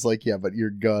Frank's just like, yeah, but you're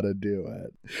gonna do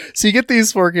it. So you get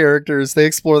these four characters. They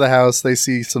explore the house. They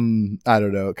see some, I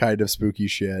don't know, kind of spooky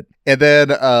shit, and then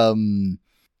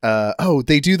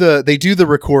they do the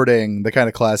recording, the kind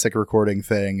of classic recording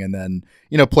thing, and then,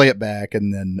 you know, play it back,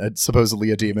 and then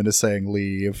supposedly a demon is saying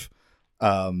leave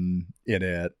in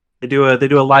it. They do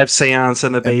a live seance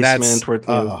in the basement where, you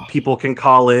know, people can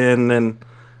call in and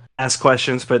ask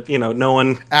questions, but you know, no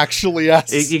one actually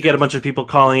asks. You get a bunch of people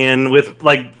calling in with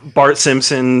like Bart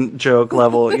Simpson joke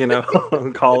level, you know,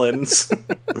 call-ins.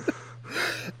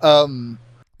 So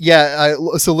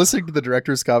listening to the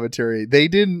director's commentary, they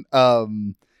didn't have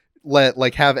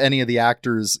any of the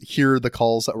actors hear the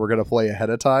calls that were going to play ahead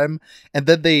of time, and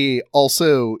then they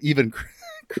also, even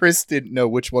Chris didn't know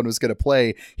which one was going to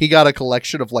play. He got a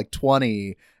collection of like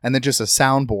 20 and then just a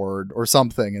soundboard or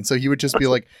something, and so he would just be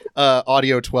like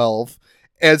audio 12,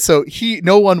 and so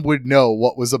no one would know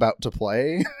what was about to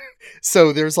play.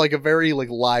 So there's like a very like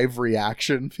live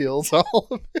reaction feel to all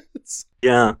of it.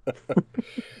 Yeah.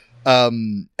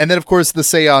 And then of course the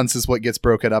seance is what gets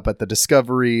broken up at the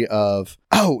discovery of,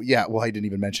 I didn't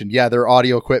even mention, their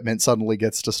audio equipment suddenly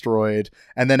gets destroyed,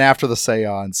 and then after the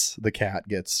seance the cat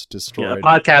gets destroyed.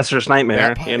 Podcaster's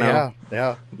nightmare. You know.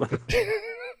 Yeah.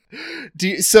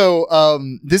 This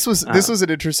was an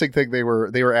interesting thing. They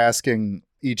were asking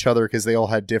each other, because they all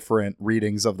had different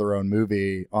readings of their own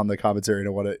movie on the commentary, and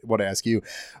I want to ask you,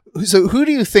 so who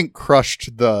do you think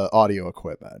crushed the audio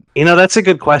equipment? You know, that's a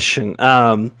good question,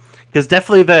 because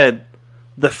definitely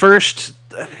the first,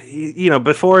 you know,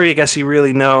 before I guess you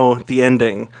really know the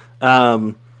ending,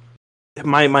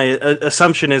 my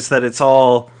assumption is that it's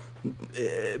all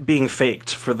being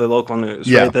faked for the local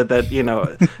news, right? That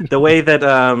the way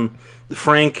that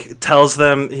Frank tells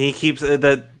them, he keeps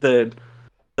the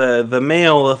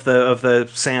male of the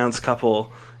Sands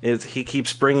couple he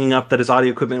keeps bringing up that his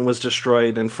audio equipment was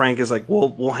destroyed, and Frank is like,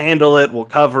 we'll handle it, we'll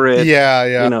cover it,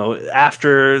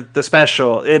 after the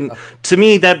special. And to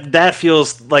me, that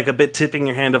feels like a bit tipping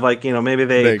your hand of like, maybe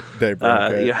they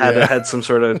had some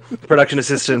sort of production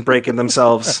assistant breaking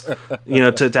themselves,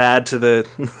 to add to the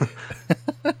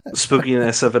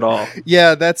spookiness of it all.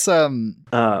 Yeah, that's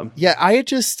I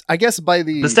guess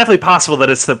it's definitely possible that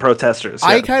it's the protesters.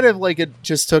 I kind of like it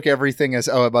just took everything as,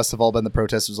 it must have all been the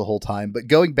protesters the whole time. But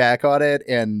going back on it,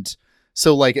 and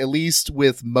so like at least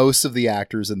with most of the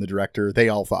actors and the director, they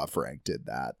all thought Frank did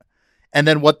that. And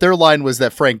then what their line was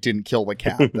that Frank didn't kill the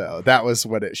cat, though. That was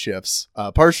when it shifts.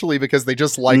 Partially because they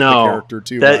just liked the character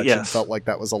too much and felt like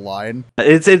that was a line.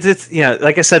 It's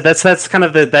like I said, that's kind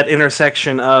of that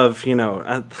intersection of, you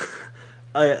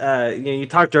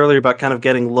talked earlier about kind of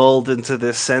getting lulled into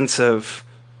this sense of,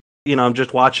 I'm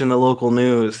just watching the local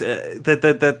news. I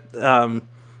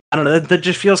don't know, that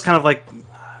just feels kind of like,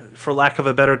 for lack of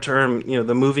a better term,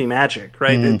 the movie magic,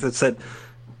 right? Mm-hmm. It's that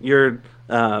you're,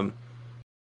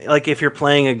 like if you're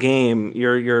playing a game,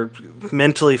 you're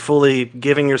mentally fully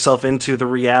giving yourself into the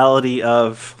reality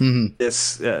of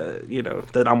this,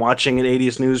 that I'm watching an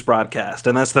 80s news broadcast.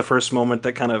 And that's the first moment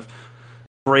that kind of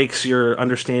breaks your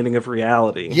understanding of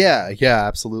reality. Yeah,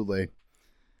 absolutely.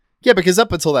 Yeah, because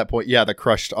up until that point, the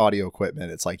crushed audio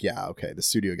equipment, it's like, okay, the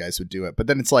studio guys would do it. But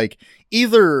then it's like,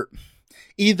 either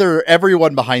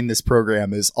everyone behind this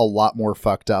program is a lot more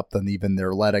fucked up than even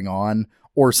they're letting on,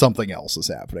 or something else is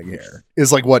happening here.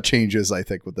 Is like what changes, I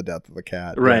think, with the death of the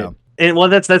cat. Right. And well,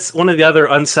 that's one of the other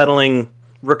unsettling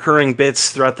recurring bits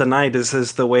throughout the night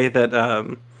is the way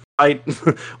that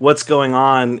what's going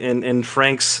on in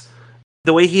Frank's,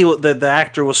 the way the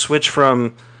actor will switch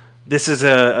from, this is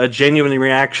a genuine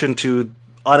reaction to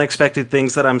unexpected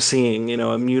things that I'm seeing,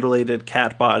 a mutilated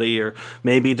cat body or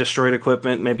maybe destroyed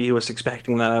equipment. Maybe he was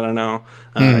expecting that. I don't know.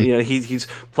 He's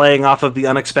playing off of the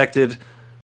unexpected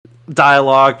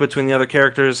dialogue between the other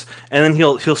characters, and then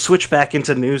he'll switch back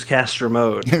into newscaster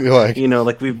mode.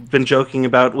 Like we've been joking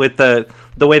about with the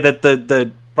way that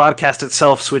the broadcast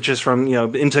itself switches from,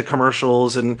 into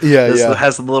commercials and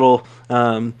has the little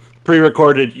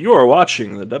pre-recorded, you are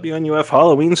watching the WNUF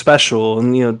Halloween special,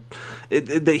 and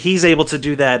he's able to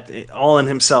do that all in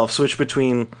himself, switch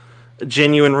between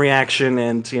genuine reaction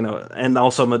and and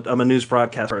also I'm a news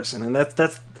broadcast person, and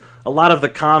that's a lot of the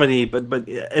comedy, but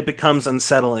it becomes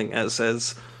unsettling as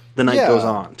the night goes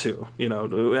on too.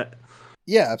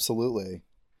 Yeah, absolutely.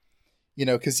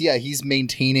 Because he's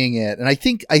maintaining it, and I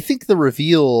think the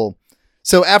reveal.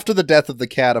 So after the death of the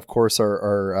cat, of course,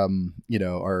 our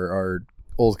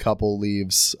old couple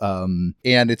leaves, and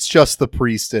it's just the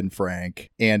priest and Frank,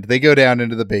 and they go down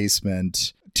into the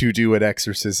basement to do an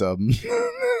exorcism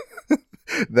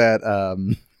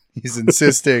that he's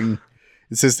insisting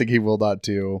he will not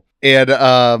do.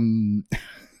 And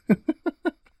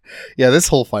this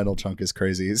whole final chunk is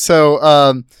crazy.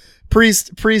 So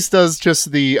priest does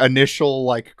just the initial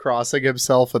like crossing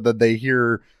himself, and then they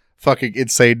hear fucking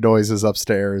insane noises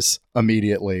upstairs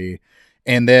immediately,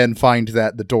 and then find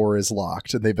that the door is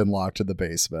locked and they've been locked in the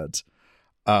basement.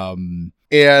 And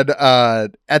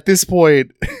at this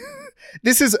point,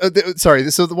 this is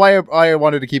sorry. So why I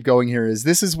wanted to keep going here is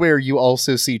this is where you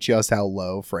also see just how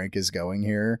low Frank is going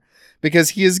here,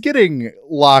 because he is getting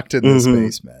locked in this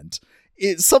basement.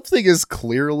 Something is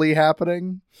clearly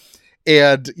happening,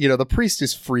 and the priest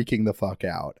is freaking the fuck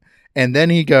out. And then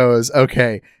he goes,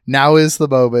 "Okay, now is the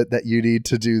moment that you need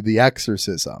to do the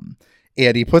exorcism."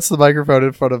 And he puts the microphone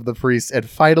in front of the priest, and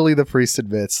finally the priest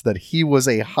admits that he was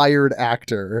a hired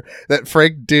actor that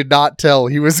Frank did not tell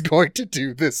he was going to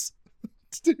do this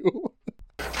to.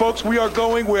 Folks, we are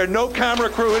going where no camera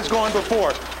crew has gone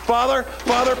before. Father,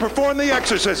 perform the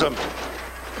exorcism.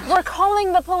 We're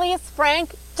calling the police,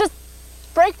 Frank. Just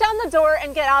break down the door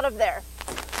and get out of there.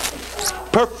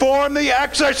 Perform the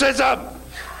exorcism!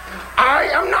 I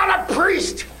am not a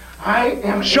priest. I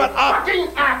am a fucking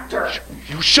actor.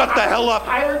 You shut the hell up.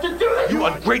 Hired to do this. You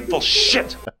ungrateful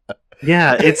shit.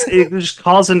 Yeah, it just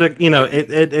calls into,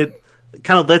 it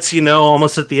kind of lets you know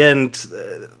almost at the end,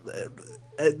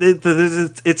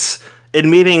 it's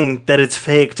admitting that it's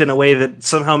faked in a way that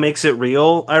somehow makes it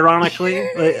real, ironically.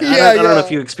 I don't know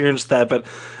if you experienced that, but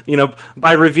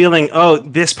by revealing,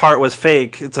 this part was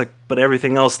fake, it's like, but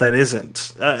everything else that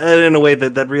isn't, in a way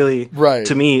that really,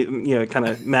 to me, kind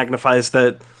of magnifies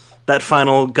that that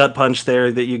final gut punch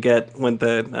there that you get when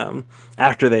the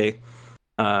after they,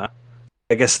 I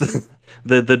guess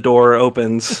the door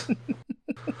opens.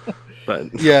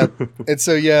 But yeah, and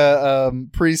so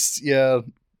priest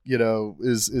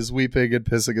is weeping and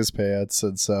pissing his pants,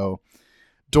 and so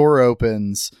door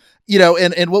opens.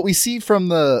 And what we see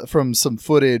from some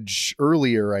footage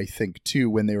earlier, I think too,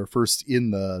 when they were first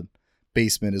in the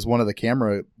basement, is one of the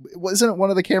camera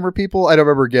people, I don't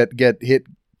remember,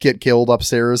 get killed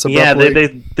upstairs abruptly. Yeah,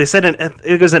 they said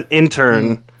it was an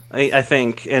intern, I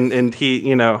think, and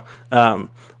he,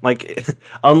 like,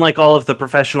 unlike all of the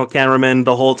professional cameramen,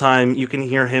 the whole time you can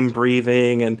hear him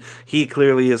breathing, and he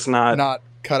clearly is not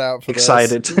cut out for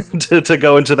excited to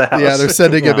go into the house. Yeah, they're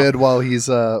sending him in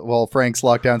while Frank's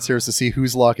locked downstairs to see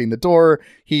who's locking the door.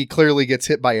 He clearly gets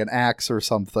hit by an axe or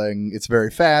something. It's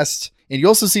very fast, and you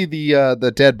also see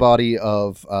the dead body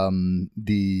of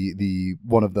the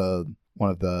one of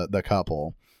the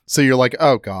couple. So you're like,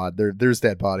 oh god, there's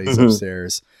dead bodies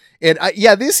upstairs. And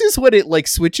this is when it like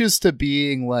switches to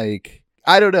being like,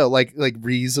 I don't know, like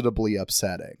reasonably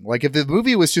upsetting. Like if the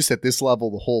movie was just at this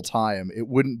level the whole time, it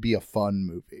wouldn't be a fun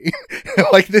movie.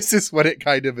 Like this is when it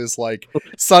kind of is like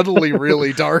suddenly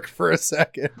really dark for a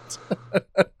second.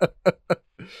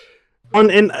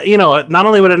 And not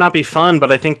only would it not be fun,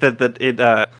 but I think that it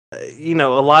a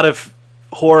lot of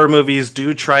horror movies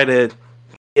do try to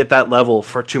at that level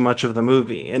for too much of the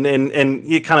movie, and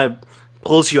it kind of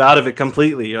pulls you out of it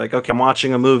completely. You're like, okay, I'm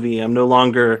watching a movie. I'm no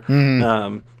longer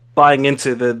buying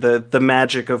into the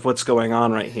magic of what's going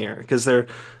on right here, because they're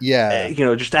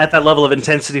just at that level of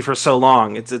intensity for so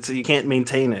long. It's you can't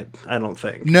maintain it, I don't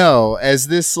think. No, as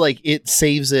this like it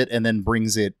saves it and then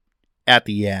brings it at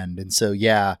the end, and so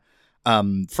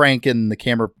Frank and the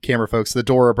camera folks, the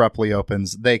door abruptly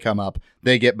opens. They come up.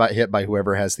 They get hit by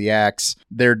whoever has the axe.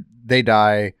 They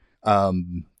die,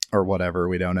 or whatever.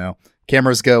 We don't know.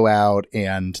 Cameras go out,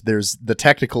 and there's the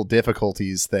technical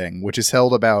difficulties thing, which is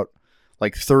held about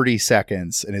like 30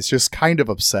 seconds, and it's just kind of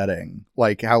upsetting,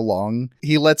 like how long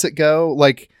he lets it go.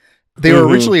 Like they were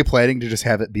originally planning to just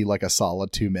have it be like a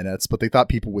solid 2 minutes, but they thought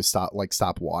people would stop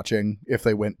watching if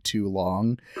they went too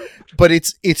long. But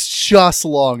it's just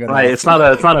long enough. Right, it's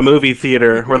not a movie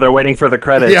theater where they're waiting for the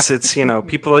credits. Yeah. It's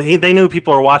people. They knew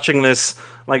people are watching this.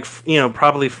 Like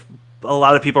probably a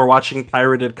lot of people are watching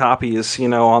pirated copies.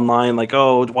 Online. Like,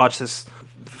 oh, watch this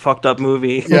fucked up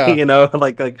movie. Yeah. They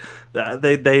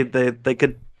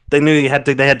knew they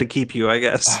had to keep you, I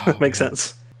guess. Oh, Makes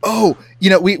sense. Oh,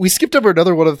 we skipped over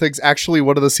another one of the things, actually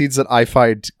one of the scenes that I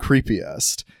find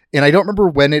creepiest. And I don't remember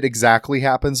when it exactly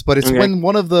happens, but it's when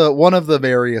one of the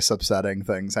various upsetting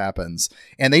things happens,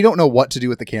 and they don't know what to do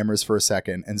with the cameras for a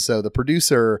second. And so the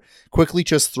producer quickly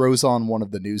just throws on one of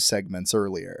the news segments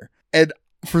earlier. And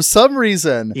for some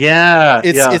reason,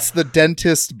 it's the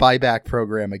dentist buyback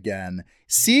program again.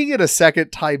 Seeing it a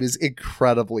second time is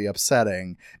incredibly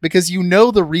upsetting, because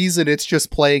the reason it's just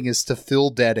playing is to fill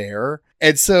dead air.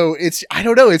 And so I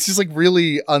don't know, it's just like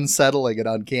really unsettling and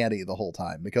uncanny the whole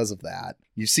time because of that.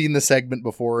 You've seen the segment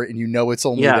before, and it's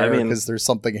only there because there's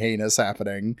something heinous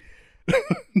happening.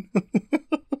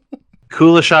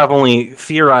 Kuleshov only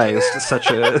theorized such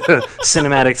a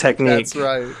cinematic technique. That's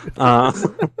right.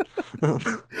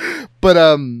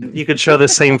 But you could show the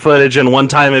same footage, and one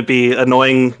time it'd be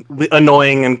annoying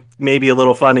and maybe a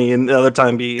little funny, and the other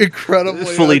time be incredibly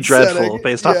fully upsetting. dreadful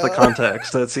based off the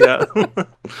context. That's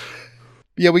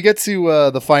Yeah, we get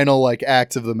to the final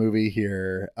act of the movie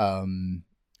here,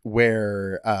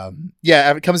 where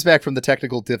it comes back from the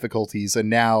technical difficulties, and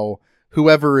now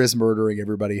whoever is murdering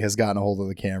everybody has gotten a hold of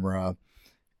the camera,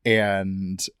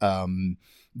 and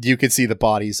you can see the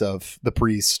bodies of the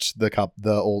priest, the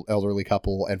old elderly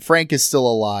couple, and Frank is still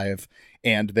alive,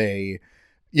 and they,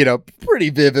 pretty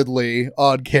vividly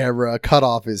on camera cut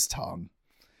off his tongue.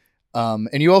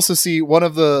 And you also see one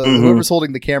of the whoever's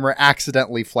holding the camera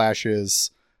accidentally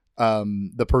flashes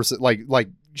the person, like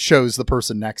shows the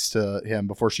person next to him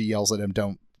before she yells at him,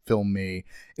 "Don't film me,"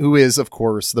 who is, of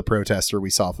course, the protester we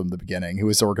saw from the beginning, who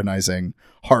is organizing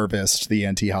Harvest, the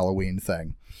anti-Halloween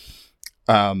thing.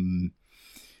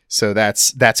 So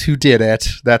that's who did it.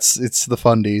 It's the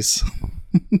fundies.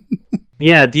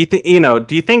 Yeah. Do you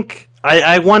think?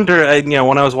 I wonder.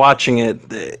 When I was watching it,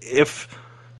 if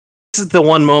this is the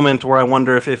one moment where I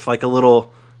wonder if like a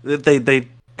little they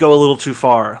go a little too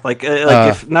far,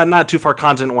 if not too far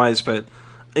content wise, but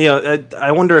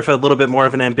I wonder if a little bit more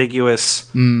of an ambiguous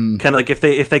kind of like if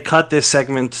they cut this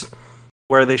segment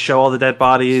where they show all the dead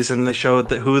bodies and they show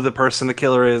who the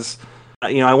killer is.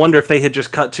 I wonder if they had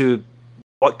just cut to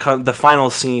the final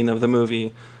scene of the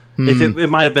movie, It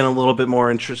might have been a little bit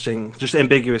more interesting, just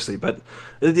ambiguously, but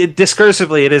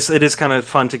discursively, it is kind of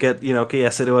fun to get,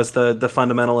 yes, it was the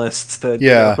fundamentalists,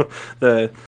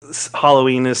 the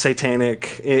Halloween is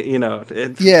satanic,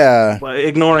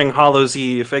 ignoring Hallows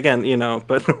Eve again,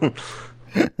 but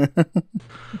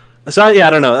so I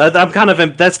don't know. I'm kind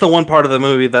of that's the one part of the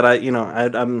movie that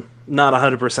I'm not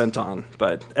 100% on,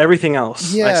 but everything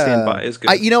else I stand by is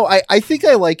good. I think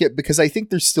I like it because I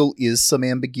think there still is some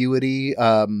ambiguity.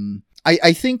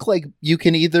 I think like you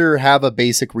can either have a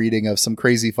basic reading of some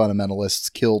crazy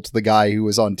fundamentalists killed the guy who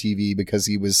was on TV because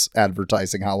he was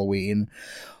advertising Halloween,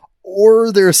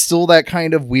 or there's still that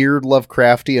kind of weird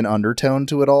Lovecraftian undertone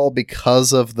to it all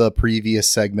because of the previous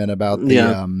segment about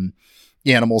the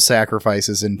animal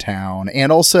sacrifices in town.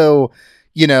 And also,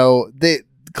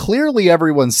 clearly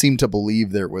everyone seemed to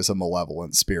believe there was a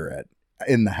malevolent spirit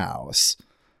in the house.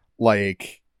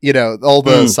 Like, all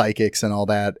the psychics and all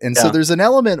that. And so there's an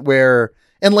element where,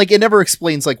 and like, it never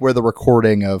explains like where the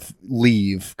recording of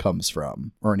Leave comes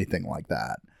from or anything like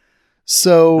that.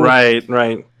 So, right.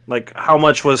 Like how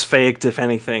much was faked, if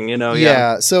anything,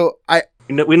 Yeah. So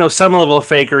we know some level of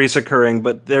fakery is occurring,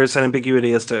 but there's an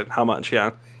ambiguity as to how much.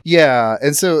 Yeah. Yeah,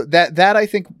 and so that I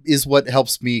think is what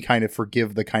helps me kind of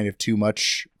forgive the kind of too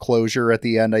much closure at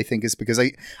the end, I think, is because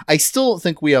I still don't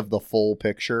think we have the full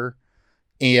picture.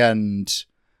 And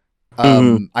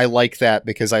I like that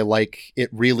because I like it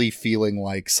really feeling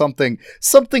like something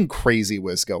crazy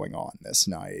was going on this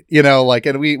night.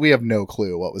 And we have no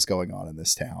clue what was going on in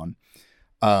this town.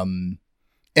 And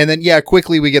then,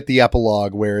 quickly we get the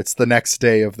epilogue where it's the next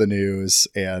day of the news,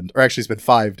 or actually it's been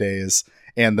 5 days.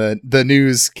 And the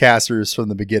newscasters from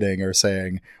the beginning are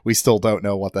saying, we still don't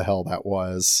know what the hell that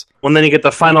was. Well, then you get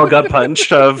the final gut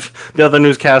punch of the other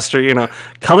newscaster,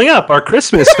 coming up, our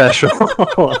Christmas special.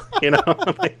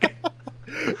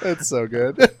 That's so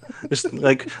good. Just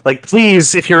like,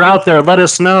 please, if you're out there, let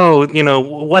us know,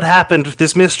 what happened with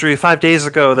this mystery 5 days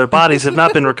ago. Their bodies have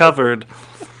not been recovered.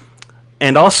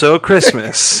 And also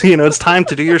Christmas. It's time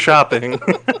to do your shopping.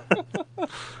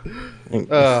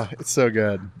 It's so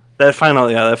good. That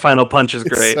final punch is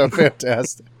great. It's so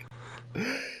fantastic.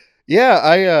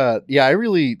 I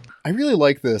really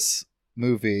like this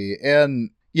movie. And,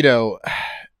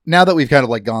 now that we've kind of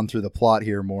like gone through the plot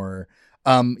here more,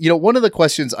 one of the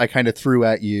questions I kind of threw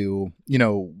at you,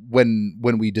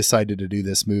 when we decided to do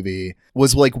this movie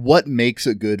was like, what makes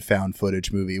a good found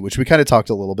footage movie, which we kind of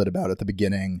talked a little bit about at the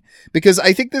beginning, because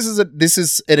I think this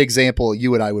is an example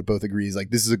you and I would both agree is like,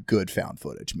 this is a good found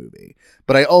footage movie.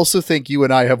 But I also think you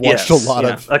and I have watched a lot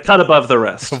of a cut above the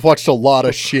rest. I've watched a lot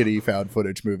of shitty found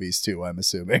footage movies too, I'm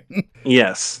assuming.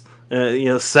 Yes.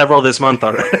 Several this month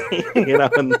already,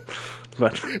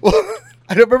 but well,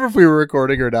 I don't remember if we were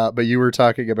recording or not, but you were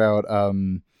talking about,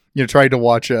 trying to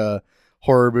watch a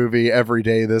horror movie every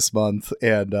day this month.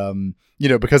 And,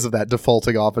 because of that,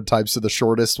 defaulting oftentimes to the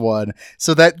shortest one.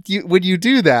 So that when you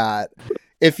do that,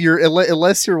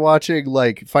 unless you're watching,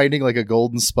 like finding like a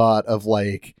golden spot of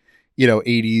like,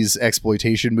 80s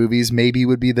exploitation movies, maybe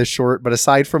would be this short. But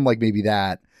aside from like maybe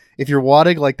that, if you're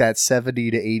wanting like that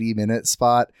 70 to 80 minute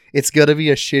spot, it's going to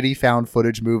be a shitty found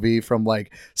footage movie from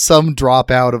like some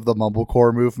dropout of the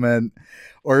mumblecore movement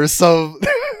or some.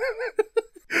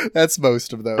 That's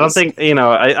most of those. I don't think,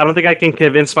 I don't think I can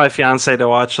convince my fiance to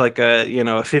watch like a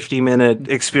 50-minute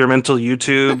experimental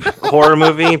YouTube horror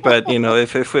movie. But,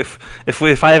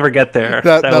 if I ever get there,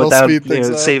 that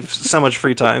would save so much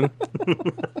free time.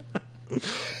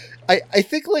 I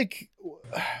think like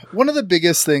one of the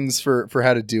biggest things for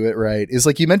how to do it right is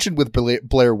like you mentioned with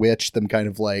Blair Witch, them kind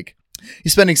of like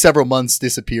you're spending several months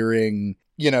disappearing,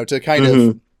 to kind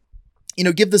of,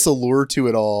 give this allure to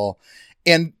it all.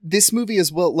 And this movie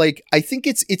as well, like, I think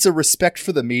it's a respect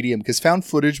for the medium because found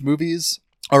footage movies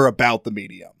are about the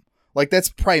medium. Like, that's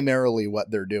primarily what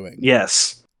they're doing.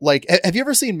 Yes. Like, have you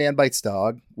ever seen Man Bites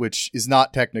Dog, which is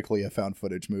not technically a found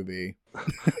footage movie?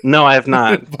 No, I have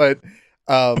not. But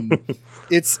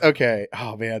it's okay.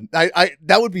 Oh man, I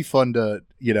that would be fun to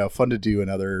do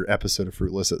another episode of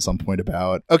Fruitless at some point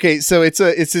about. Okay, so it's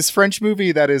this French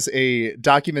movie that is a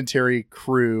documentary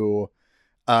crew.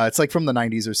 It's like from the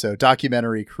 90s or so,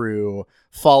 documentary crew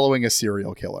following a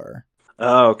serial killer.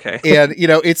 Oh, okay. And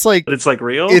it's like, but it's like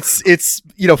real. It's it's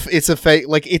a fake,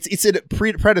 like it's a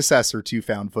predecessor to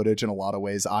found footage in a lot of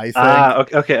ways, I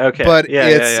think. Okay. But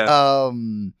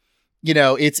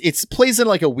it's plays in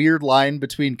like a weird line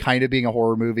between kind of being a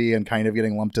horror movie and kind of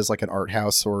getting lumped as like an art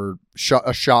house or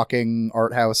a shocking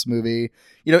art house movie.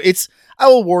 I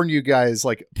will warn you guys,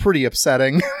 like pretty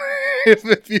upsetting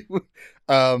if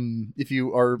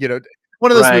you are,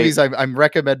 one of those movies I'm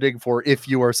recommending for if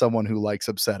you are someone who likes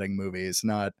upsetting movies,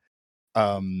 not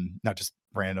Not just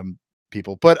random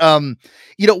people, but one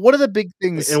of the big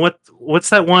things. And what's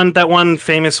that one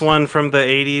famous one from the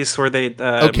 80s where they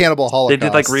Cannibal Holocaust. They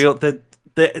did like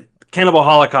the Cannibal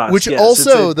Holocaust, which yes.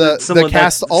 also it's the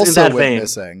cast also went vein.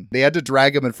 missing. They had to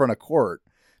drag him in front of court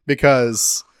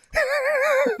because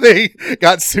they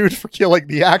got sued for killing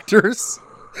the actors.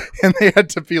 And they had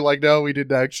to be like, no, we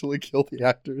didn't actually kill the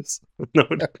actors. No,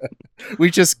 we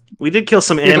did kill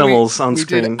some animals on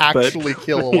screen. We did actually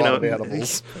kill a lot of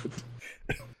animals.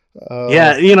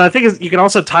 Yeah, I think you can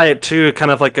also tie it to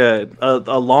kind of like a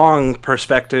long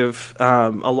perspective. A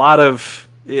lot of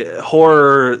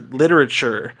horror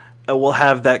literature will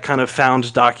have that kind of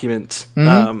found document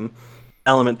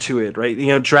element to it,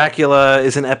 right? Dracula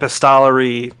is an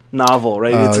epistolary novel,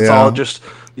 right? It's all just,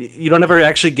 you don't ever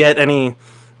actually get any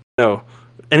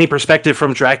perspective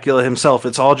from Dracula himself.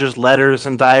 It's all just letters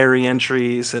and diary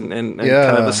entries and kind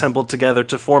of assembled together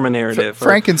to form a narrative.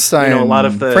 Frankenstein, a lot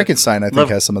of the Frankenstein, I think,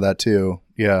 has some of that too.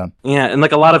 Yeah, and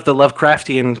like a lot of the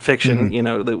Lovecraftian fiction,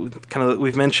 that kind of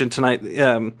we've mentioned tonight,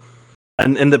 and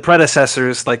the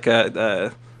predecessors like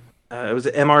it was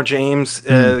M.R. James,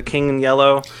 King in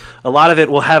Yellow. A lot of it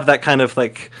will have that kind of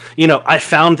like, I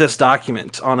found this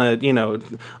document on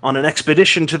an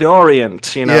expedition to the Orient,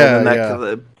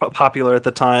 popular at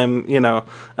the time,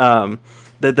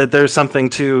 that there's something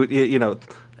to,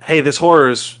 hey, this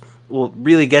horrors will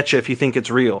really get you if you think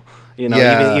it's real,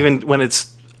 even when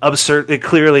it's absurd, it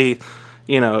clearly,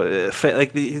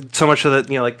 like so much of that,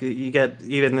 like you get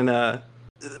even in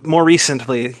more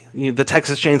recently, the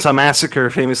Texas Chainsaw Massacre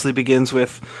famously begins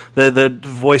with the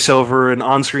voiceover and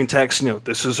on-screen text.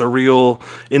 This is a real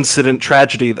incident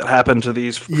tragedy that happened to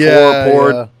these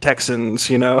poor Texans.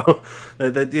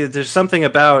 There's something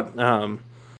about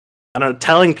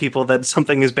telling people that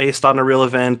something is based on a real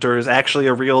event or is actually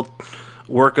a real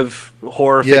work of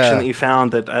horror fiction that you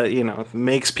found that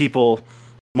makes people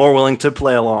more willing to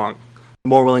play along.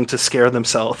 More willing to scare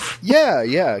themselves. Yeah,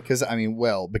 because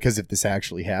because if this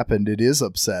actually happened, it is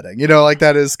upsetting. Like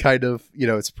that is kind of,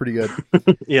 it's pretty good.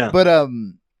 Yeah. But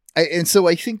and so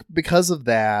I think because of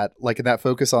that, like that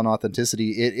focus on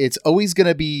authenticity, it's always going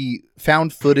to be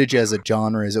found footage as a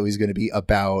genre is always going to be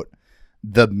about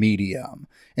the medium.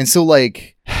 And so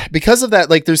like because of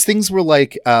that, like there's things where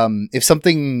like if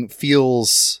something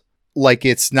feels like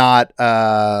it's not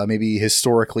maybe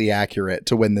historically accurate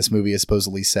to when this movie is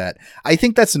supposedly set, I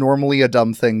think that's normally a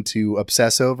dumb thing to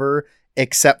obsess over,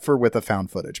 except for with a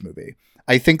found footage movie.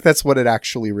 I think that's what it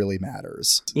actually really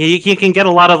matters. Yeah, you can get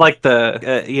a lot of like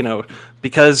the,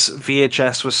 because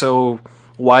VHS was so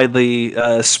widely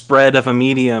spread of a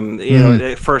medium,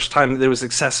 the first time it was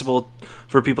accessible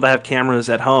for people to have cameras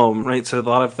at home, right? So a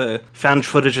lot of the found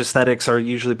footage aesthetics are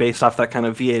usually based off that kind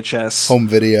of VHS home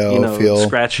video feel,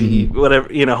 scratchy, whatever,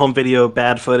 home video,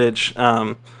 bad footage.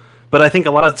 But I think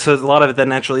a lot of it then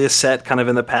naturally is set kind of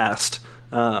in the past.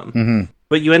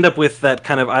 But you end up with that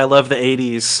kind of I love the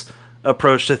 80s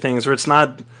approach to things where it's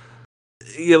not.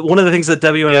 One of the things that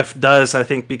WNUF does, I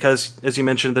think, because as you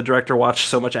mentioned, the director watched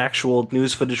so much actual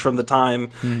news footage from the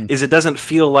time, is it doesn't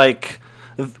feel like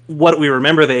what we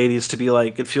remember the 80s to be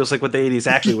like. It feels like what the 80s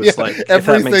actually was like.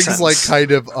 Everything's like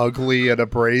kind of ugly and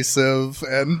abrasive,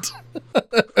 and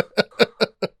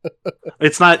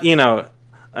it's not,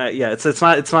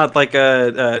 it's not like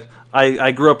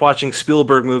I grew up watching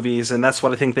Spielberg movies, and that's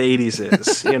what I think the 80s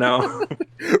is,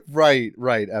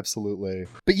 Right, absolutely.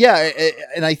 But yeah,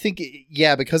 and I think,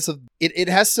 because of it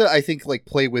has to, I think, like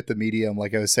play with the medium,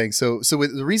 like I was saying. So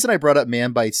the reason I brought up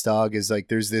Man Bites Dog is like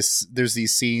there's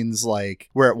these scenes like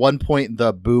where at one point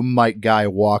the boom mic guy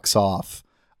walks off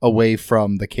away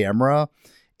from the camera,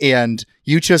 and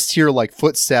you just hear like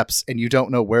footsteps and you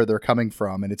don't know where they're coming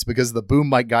from, and it's because the boom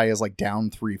mic guy is like down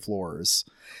 3 floors.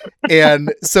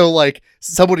 And so like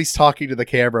somebody's talking to the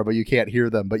camera, but you can't hear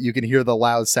them, but you can hear the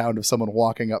loud sound of someone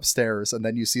walking upstairs, and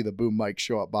then you see the boom mic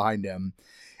show up behind him.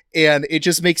 And it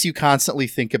just makes you constantly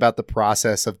think about the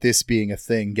process of this being a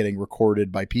thing getting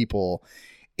recorded by people.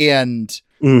 And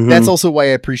that's also why I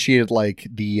appreciated like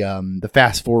the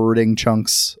fast forwarding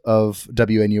chunks of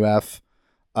WNUF,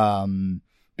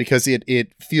 because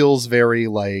it feels very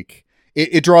like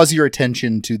it draws your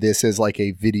attention to this as like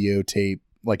a videotape,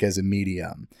 like as a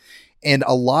medium. And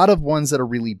a lot of ones that are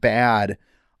really bad,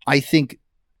 I think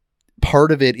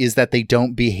part of it is that they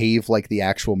don't behave like the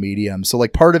actual medium. So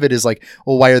like part of it is like,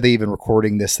 well, why are they even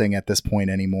recording this thing at this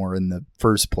point anymore in the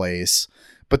first place?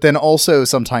 But then also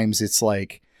sometimes it's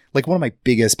like one of my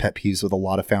biggest pet peeves with a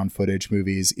lot of found footage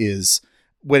movies is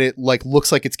when it like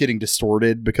looks like it's getting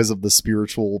distorted because of the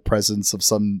spiritual presence of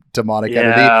some demonic Yeah.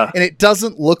 entity, and it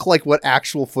doesn't look like what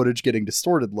actual footage getting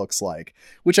distorted looks like,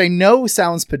 which I know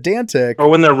sounds pedantic. Or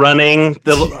when they're running,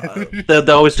 they'll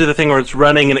always do the thing where it's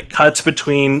running and it cuts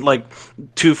between like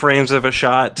 2 frames of a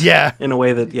shot. Yeah. In a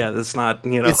way that, that's not,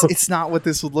 It's not what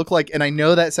this would look like, and I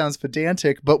know that sounds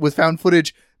pedantic, but with found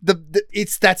footage,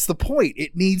 that's the point.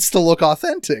 It needs to look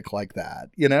authentic like that,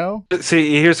 you know?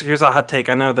 See, here's a hot take.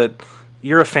 I know that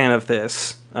you're a fan of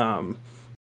this. I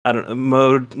don't know,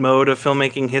 mode of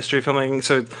filmmaking, history of filmmaking.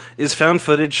 So is found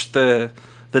footage the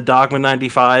Dogma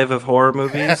 95 of horror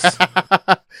movies?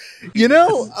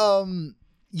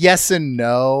 Yes and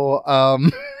no.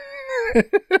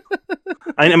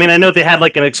 I mean, I know they had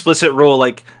like an explicit rule,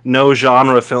 like no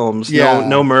genre films,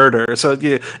 no murder. So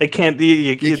it can't be.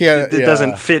 It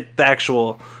doesn't fit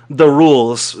the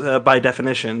rules by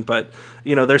definition. But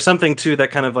there's something too that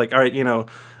kind of like, all right,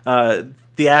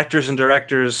 the actors and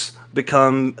directors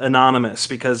become anonymous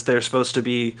because it's supposed to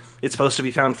be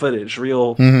found footage,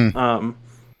 real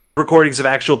recordings of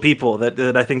actual people.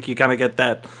 That I think you kind of get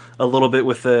that a little bit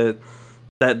with that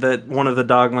one of the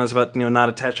dogmas about not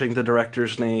attaching the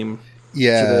director's name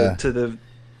to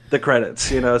the credits,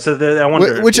 so I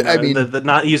wonder I mean the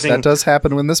not using that does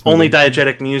happen when this movie. Only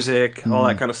diegetic music, all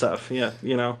that kind of stuff. There's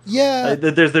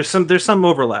some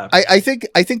overlap. I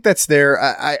think that's there.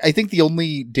 I think the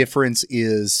only difference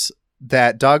is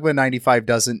that Dogma 95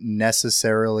 doesn't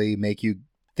necessarily make you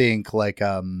think like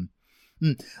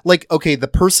okay, the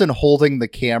person holding the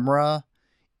camera,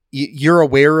 you're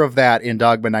aware of that in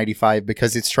Dogma 95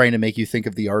 because it's trying to make you think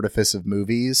of the artifice of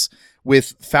movies.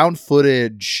 With found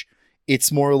footage,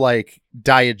 it's more like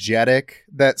diegetic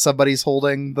that somebody's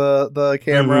holding the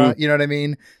camera. You know what I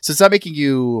mean? So it's not making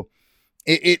you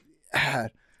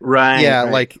right. Yeah,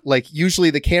 right. like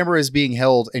usually the camera is being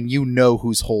held and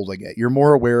who's holding it. You're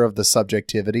more aware of the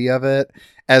subjectivity of it.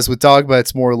 As with Dogma,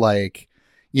 it's more like,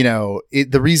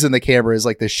 the reason the camera is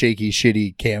like the shaky,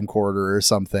 shitty camcorder or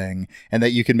something, and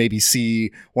that you can maybe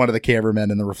see one of the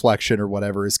cameramen in the reflection or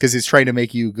whatever, is because it's trying to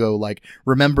make you go like,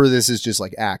 remember, this is just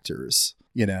like actors,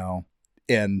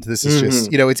 and this is just,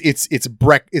 it's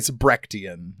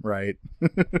Brechtian, right?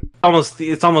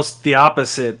 It's almost the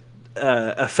opposite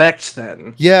effect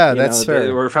then. Yeah, that's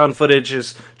fair. Where found footage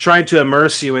is trying to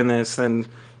immerse you in this, then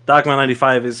Dogma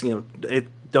 95 is,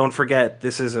 don't forget,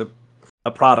 this is a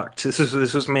product.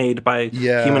 This was made by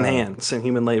human hands and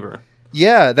human labor.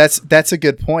 Yeah, that's a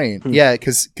good point. Yeah,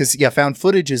 because found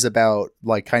footage is about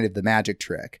like kind of the magic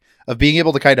trick of being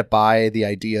able to kind of buy the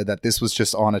idea that this was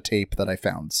just on a tape that I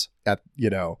found at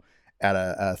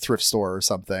a thrift store or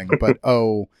something, but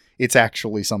it's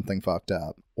actually something fucked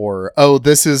up, or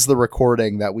this is the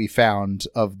recording that we found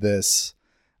of this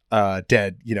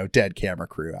dead camera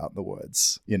crew out in the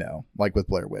woods, like with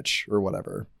Blair Witch or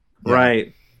whatever. Yeah.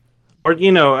 Right. Or,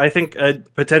 I think a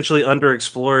potentially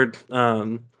underexplored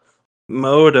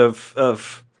mode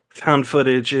of found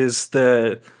footage is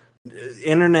the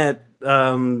internet,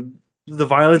 the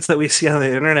violence that we see on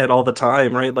the internet all the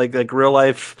time, right? Like real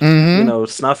life,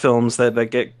 snuff films that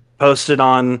get posted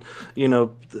on,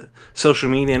 social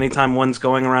media. Anytime one's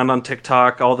going around on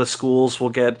TikTok, all the schools will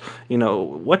get,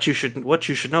 what you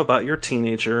should know about your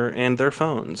teenager and their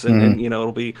phones, and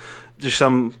it'll be just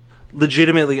some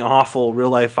legitimately awful real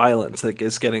life violence that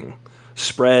is getting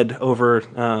spread over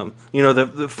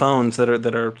the phones that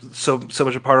are so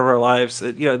much a part of our lives.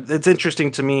 It's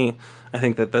interesting to me. I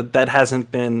think that hasn't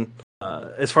been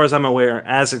as far as I'm aware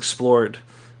as explored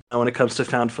when it comes to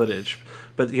found footage,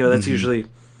 but that's usually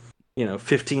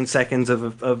 15 seconds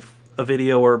of a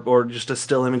video or just a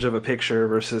still image of a picture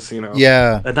versus a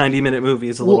 90-minute movie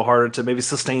is a little harder to maybe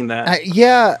sustain that.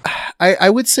 I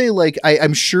would say like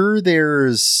I'm sure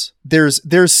there's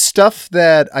stuff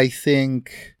that I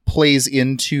think plays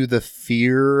into the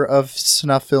fear of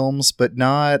snuff films, but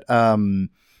not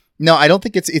no, I don't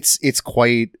think it's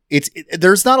quite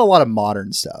there's not a lot of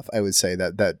modern stuff, I would say,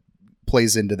 that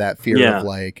plays into that fear of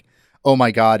like, oh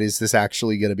my God, is this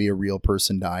actually going to be a real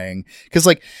person dying? Because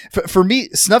like for me,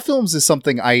 snuff films is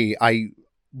something I've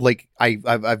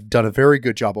done a very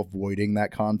good job avoiding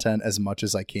that content as much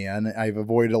as I can. I've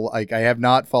avoided I have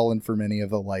not fallen for many of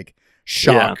the like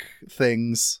shock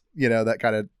things, that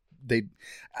kind of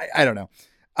I don't know.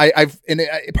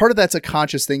 Part of that's a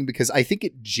conscious thing because I think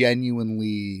it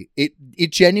genuinely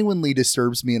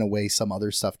disturbs me in a way some other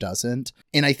stuff doesn't,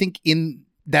 and I think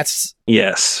that's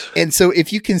yes. And so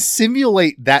if you can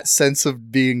simulate that sense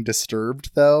of being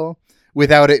disturbed though,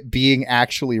 without it being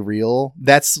actually real,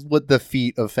 that's what the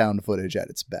feat of found footage at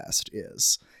its best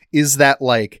is that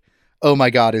like, oh my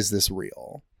God, is this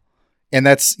real? And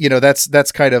that's,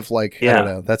 that's kind of like, I don't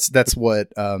know, that's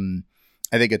what I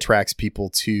think attracts people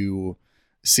to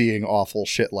seeing awful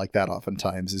shit like that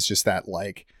oftentimes, is just that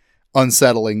like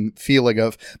unsettling feeling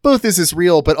of both, is this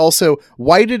real, but also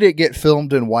why did it get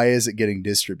filmed and why is it getting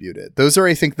distributed? Those are,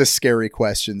 I think, the scary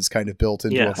questions kind of built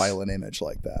into a violent image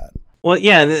like that. Well,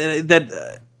 yeah,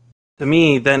 that to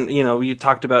me, then, you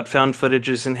talked about found footage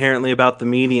is inherently about the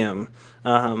medium.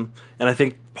 And I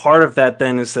think part of that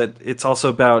then is that it's also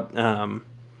about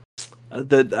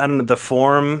the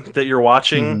form that you're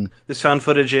watching this found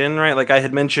footage in, right? Like I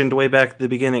had mentioned way back at the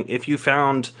beginning, if you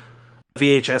found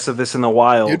VHS of this in the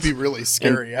wild, it'd be really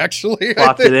scary. Actually,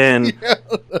 plopped it in.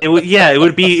 Yeah. You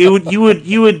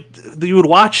would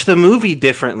watch the movie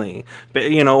differently, but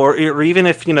or even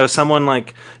if someone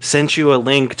like sent you a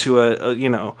link to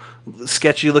a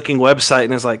sketchy looking website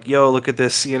and is like, yo, look at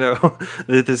this,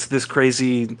 this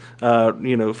crazy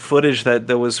footage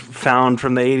that was found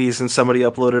from the 80s and somebody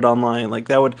uploaded online, like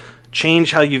that would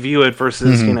change how you view it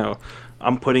versus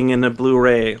I'm putting in a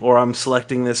Blu-ray or I'm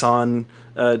selecting this on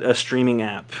a streaming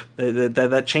app.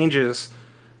 That changes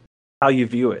how you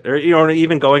view it, or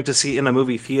even going to see in a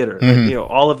movie theater.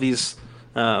 All of these,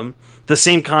 the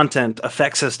same content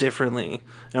affects us differently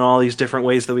in all these different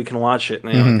ways that we can watch it.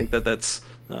 And I think that's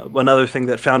another thing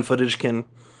that found footage can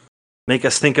make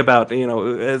us think about.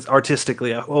 As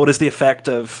artistically, what is the effect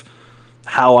of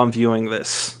how I'm viewing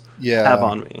this have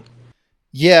on me?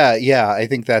 Yeah, I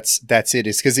think that's it.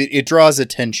 Is because it draws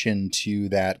attention to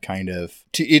that kind of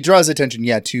to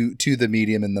the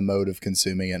medium and the mode of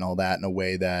consuming it and all that in a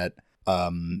way that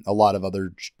a lot of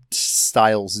other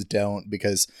styles don't,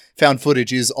 because found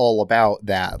footage is all about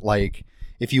that. Like,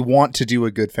 if you want to do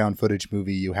a good found footage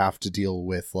movie, you have to deal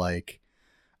with like,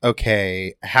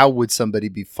 okay, how would somebody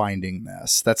be finding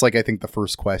this? That's like, I think the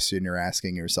first question you're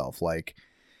asking yourself, like,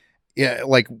 yeah,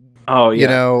 like,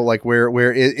 like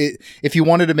where it if you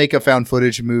wanted to make a found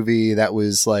footage movie that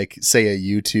was like, say, a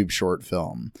YouTube short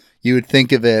film, you would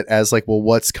think of it as like, well,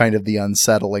 what's kind of the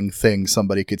unsettling thing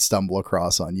somebody could stumble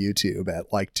across on YouTube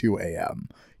at like 2 a.m.,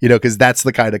 because that's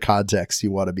the kind of context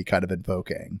you want to be kind of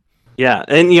invoking. Yeah.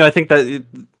 And, I think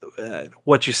that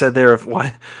what you said there of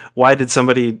how did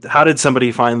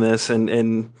somebody find this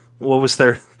and what was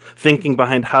their thinking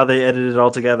behind how they edited it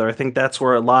all together? I think that's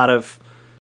where a lot of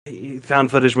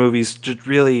found footage movies just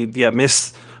really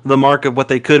miss the mark of what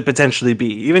they could potentially be.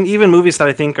 Even movies that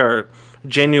I think are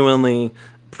genuinely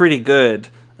pretty good,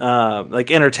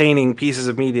 like entertaining pieces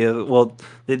of media. Well,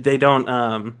 they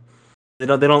don't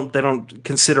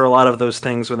consider a lot of those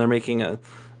things when they're making a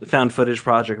found footage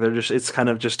project. It's kind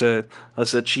of just a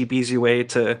cheap, easy way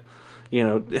to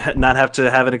not have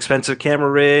to have an expensive camera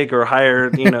rig or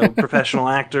hire professional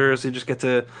actors. You just get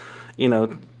to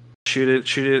shoot it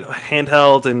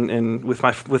handheld and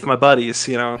with my buddies,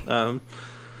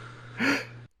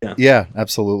 Yeah,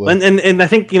 absolutely. And I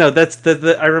think that's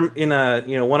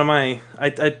one of my I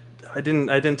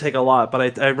didn't take a lot,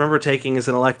 but I remember taking as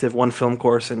an elective one film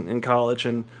course in college,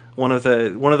 and one of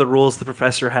the rules the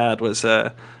professor had was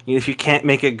if you can't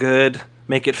make it good,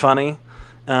 make it funny.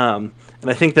 And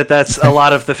I think that's a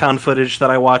lot of the found footage that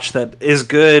I watch that is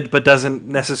good but doesn't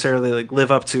necessarily like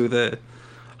live up to the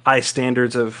high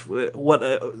standards of what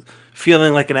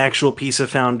feeling like an actual piece of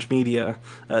found media.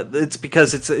 It's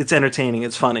because it's entertaining,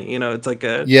 it's funny, it's like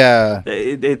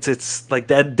it's like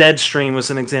Deadstream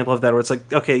was an example of that, where it's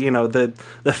like, okay, the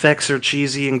effects are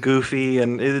cheesy and goofy,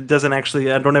 and it doesn't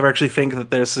actually, I don't ever actually think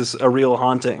that this is a real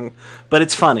haunting, but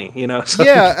it's funny, so.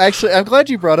 Yeah, actually, I'm glad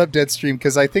you brought up Deadstream,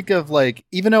 because I think of like,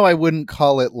 even though I wouldn't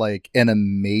call it like an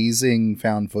amazing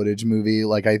found footage movie,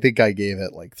 like I think I gave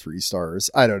it like 3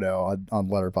 stars, I don't know, on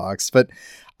Letterboxd, but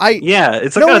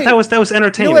it's like that was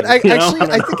entertaining. I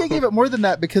think I gave it more than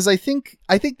that, because I think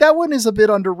that one is a bit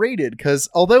underrated, because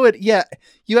although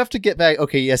you have to get back.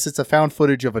 Okay, yes, it's a found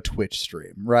footage of a Twitch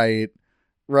stream, right,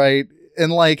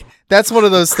 and like that's one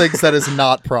of those things that is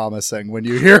not promising when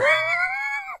you hear.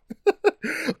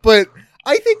 But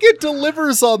I think it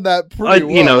delivers on that pretty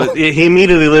well. He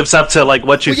immediately lives up to like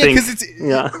what you think.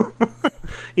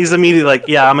 He's immediately like,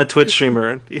 yeah, I'm a Twitch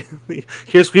streamer.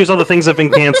 Here's all the things I've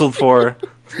been canceled for.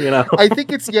 I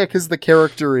think it's because the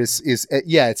character is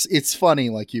it's funny,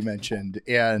 like you mentioned,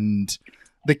 and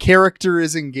the character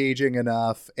is engaging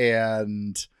enough,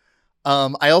 and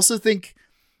I also think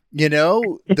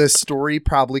the story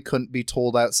probably couldn't be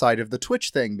told outside of the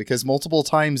Twitch thing, because multiple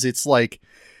times it's like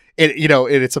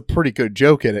it's a pretty good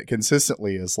joke in it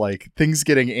consistently, is like things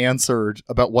getting answered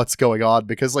about what's going on,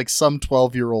 because like some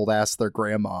 12-year-old asked their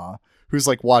grandma who's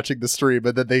like watching the stream,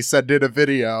 and then they send in a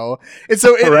video, and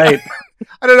so right.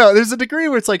 I don't know, there's a degree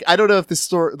where it's like, I don't know if this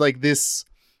story, like this,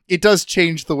 it does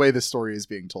change the way the story is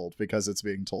being told because it's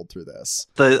being told through this.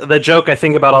 The joke I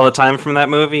think about all the time from that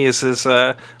movie is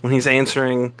when he's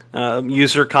answering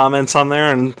user comments on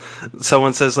there, and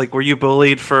someone says like, "Were you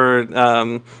bullied for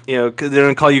they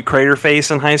didn't call you Crater Face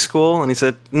in high school?" And he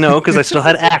said, "No, because I still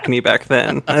had acne back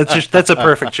then." That's a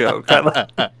perfect joke.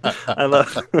 I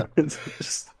love. It's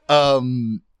just...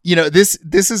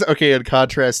 This is okay. In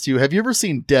contrast to, have you ever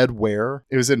seen Dead Where?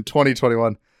 It was in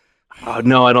 2021. Oh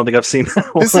no, I don't think I've seen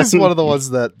that one. This is one of the ones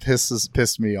that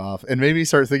pissed me off and made me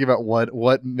start thinking about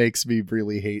what makes me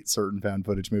really hate certain found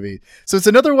footage movies. So it's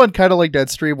another one kind of like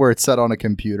Deadstream where it's set on a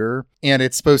computer and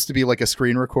it's supposed to be like a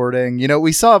screen recording. You know,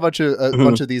 we saw a bunch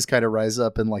of these kind of rise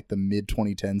up in like the mid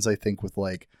 2010s, I think, with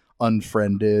like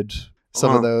Unfriended.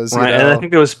 Some of those, right? And I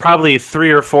think there was probably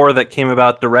 3 or 4 that came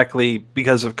about directly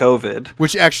because of COVID.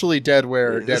 Which actually,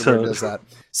 Deadware does that.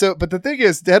 So, but the thing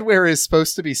is, Deadware is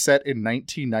supposed to be set in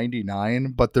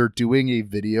 1999, but they're doing a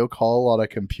video call on a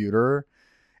computer,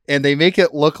 and they make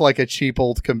it look like a cheap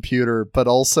old computer, but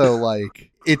also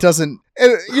like it doesn't.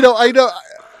 I know.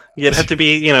 It'd have to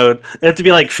be,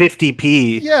 like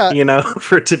 50p,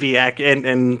 for it to be accurate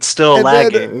and still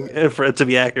lagging for it to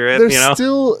be accurate. They're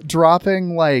still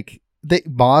dropping like the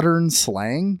modern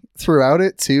slang throughout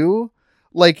it too.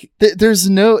 Like there's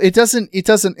no, it doesn't.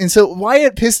 And so why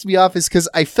it pissed me off is because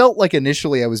I felt like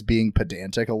initially I was being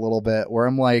pedantic a little bit, where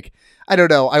I'm like, I don't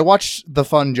know. I watched the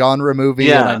fun genre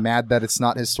movie and I'm mad that it's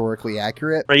not historically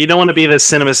accurate. Right. You don't want to be the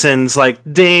CinemaSins like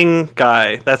ding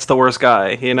guy. That's the worst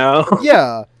guy,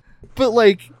 Yeah. But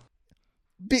like,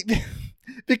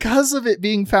 because of it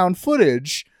being found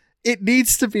footage, it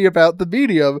needs to be about the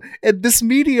medium, and this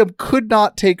medium could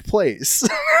not take place.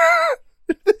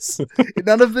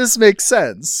 None of this makes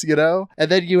sense, And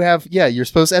then you have, you're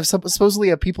supposed to have supposedly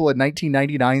have people in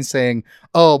 1999 saying,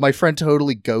 "Oh, my friend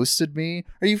totally ghosted me."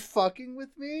 Are you fucking with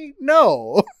me?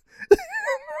 No.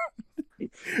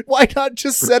 Why not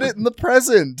just set it in the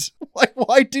present?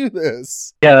 Why do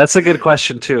this? Yeah, that's a good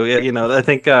question too. I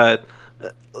think a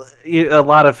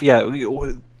lot of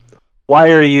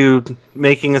why are you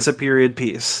making this a period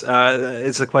piece?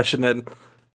 It's a question that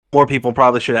more people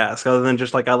probably should ask, other than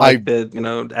just like I like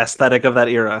the aesthetic of that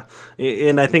era.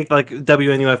 And I think like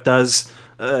WNUF does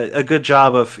a good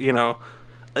job of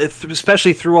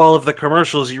especially through all of the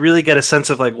commercials, you really get a sense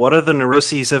of like what are the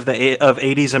neuroses of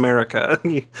 80s America.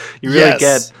 You really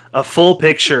get a full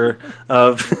picture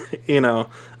of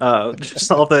just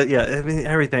all the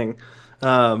everything.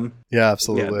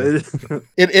 Absolutely.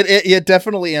 It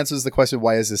definitely answers the question,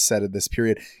 why is this set in this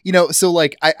period? So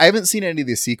like I haven't seen any of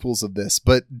the sequels of this,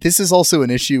 but this is also an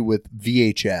issue with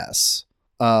VHS.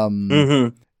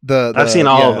 I've seen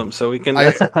all of them, so we can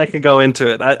I can go into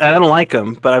it. I don't like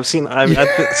them, but I've seen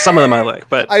some of them I like,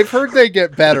 but I've heard they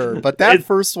get better, but that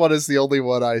first one is the only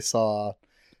one I saw.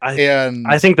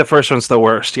 I think the first one's the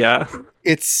worst.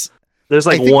 There's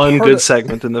like one good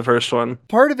segment in the first one.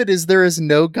 Part of it is there is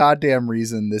no goddamn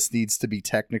reason this needs to be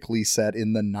technically set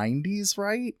in the 90s,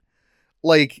 right?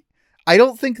 Like, I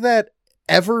don't think that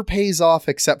ever pays off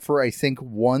except for, I think,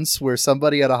 once where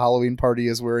somebody at a Halloween party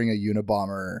is wearing a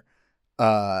Unabomber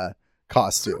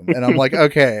costume. And I'm like,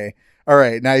 okay, all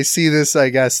right. Now I see this, I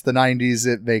guess, the 90s,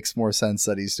 it makes more sense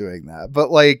that he's doing that.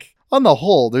 But like, on the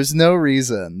whole, there's no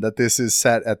reason that this is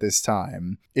set at this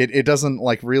time. It doesn't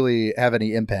like really have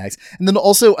any impacts. And then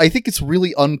also, I think it's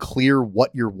really unclear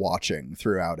what you're watching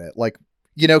throughout it. Like,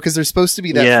 because there's supposed to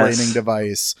be that framing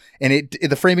device, and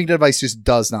the framing device just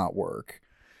does not work.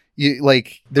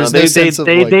 There's no sense of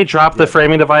they dropped the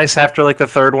framing device after like the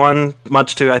third one,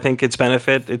 much to I think its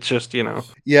benefit. It's just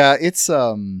Yeah, it's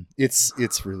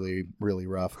really really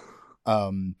rough.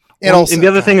 And the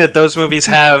other thing that those movies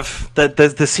have, that the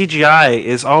CGI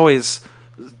is always,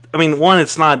 I mean, one,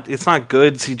 it's not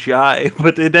good CGI,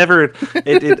 but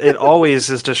it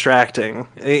always is distracting.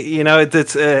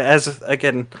 It's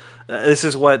this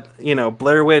is what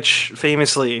Blair Witch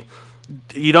famously.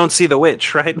 You don't see the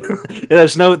witch, right?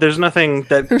 There's nothing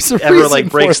that ever like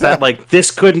breaks that. Like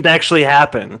this couldn't actually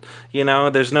happen.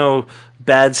 There's no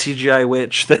bad CGI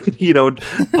witch that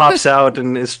pops out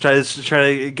and is trying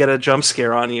to get a jump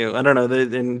scare on you. I don't know.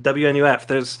 In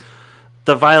WNUF,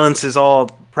 the violence is all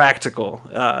practical.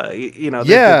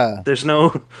 There's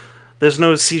no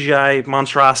CGI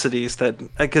monstrosities that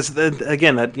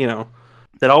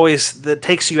that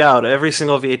takes you out every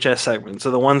single VHS segment. So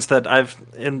the ones that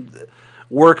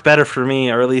work better for me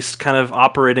are at least kind of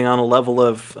operating on a level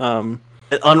of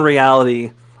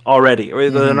unreality already, or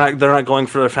they're not going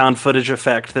for a found footage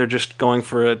effect. They're just going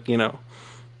for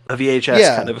a a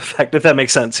VHS kind of effect, if that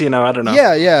makes sense. I don't know.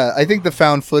 Yeah. I think the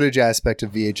found footage aspect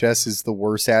of VHS is the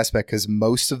worst aspect because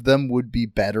most of them would be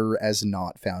better as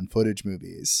not found footage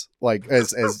movies, like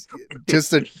as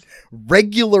just a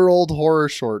regular old horror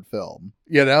short film.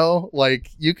 Like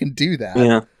you can do that.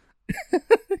 Yeah.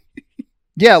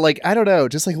 Yeah, like I don't know,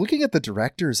 just like looking at the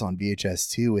directors on VHS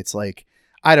too, it's like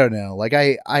I don't know, like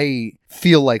I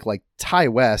feel like Ty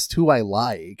West, who I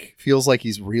like, feels like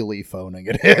he's really phoning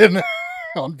it in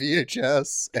on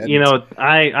VHS. And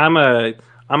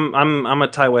I'm a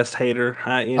Ty West hater.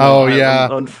 And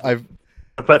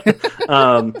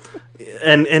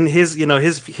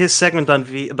his segment on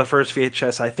the first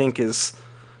VHS I think is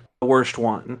the worst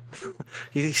one.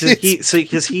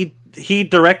 He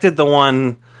directed the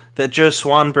one that Joe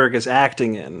Swanberg is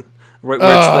acting in, where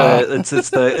it's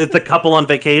the couple on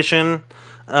vacation,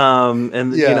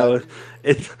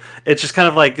 it's just kind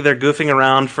of like they're goofing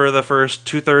around for the first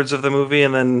 2/3 of the movie,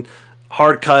 and then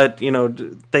hard cut,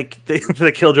 they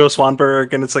kill Joe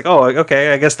Swanberg, and it's like, oh,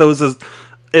 okay, I guess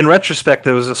in retrospect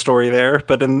there was a story there,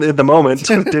 but in the moment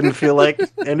it didn't feel like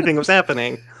anything was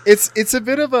happening. It's a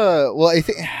bit of a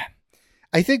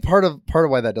I think part of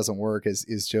why that doesn't work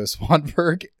is Joe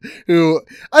Swanberg, who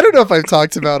I don't know if I've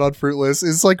talked about on Fruitless,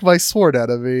 is like my sworn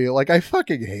enemy. Like I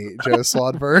fucking hate Joe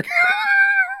Swanberg.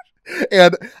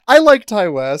 And I like Ty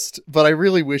West, but I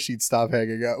really wish he'd stop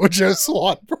hanging out with Joe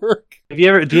Swanberg. Do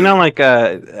you know like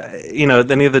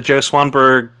any of the Joe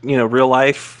Swanberg, real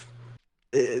life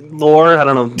lore? I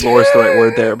don't know if lore is the right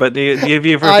word there, but have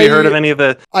you heard of any of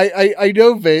the... I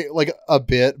know like a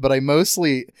bit, but I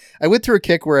went through a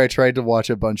kick where I tried to watch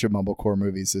a bunch of Mumblecore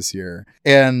movies this year,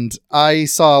 and I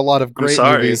saw a lot of great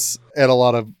movies and a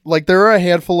lot of, like, there are a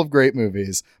handful of great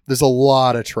movies. There's a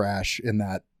lot of trash in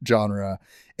that genre,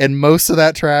 and most of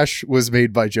that trash was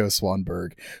made by Joe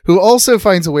Swanberg, who also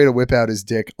finds a way to whip out his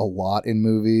dick a lot in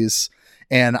movies,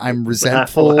 and I'm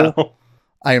resentful. Wow.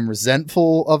 I am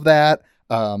resentful of that.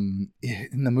 In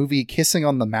the movie Kissing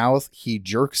on the Mouth, he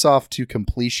jerks off to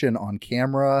completion on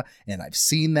camera, and I've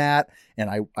seen that, and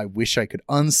I wish I could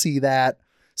unsee that.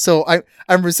 So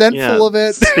I'm resentful of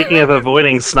it. Speaking of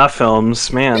avoiding snuff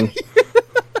films, man.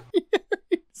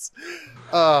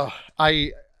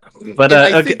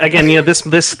 Again,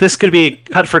 this could be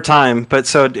cut for time, but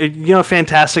so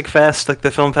Fantastic Fest, like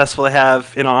the film festival they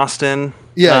have in Austin.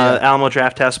 Alamo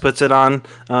Drafthouse puts it on.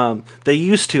 They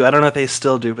used to, I don't know if they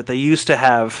still do, but they used to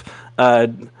have, I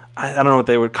don't know what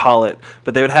they would call it,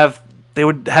 but they would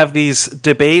have these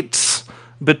debates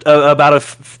about a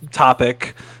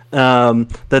topic,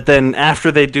 that then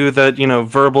after they do the,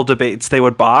 verbal debates, they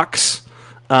would box.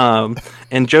 And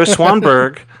Joe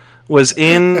Swanberg was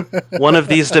in one of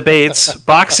these debates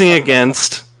boxing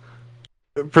against,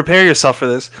 prepare yourself for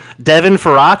this, Devin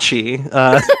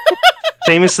Faraci,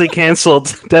 famously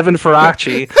canceled Devin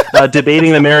Faraci,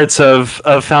 debating the merits of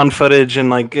found footage and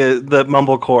the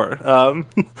Mumblecore,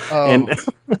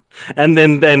 and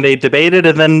then they debated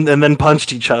and then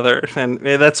punched each other, and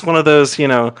that's one of those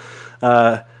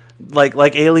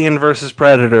like Alien versus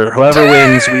Predator, whoever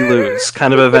wins we lose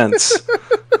kind of events.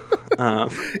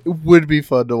 It would be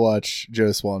fun to watch Joe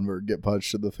Swanberg get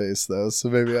punched in the face, though, so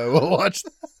maybe I will watch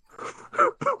that.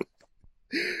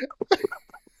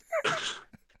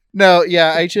 No,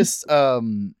 yeah, I just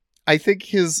I think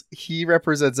he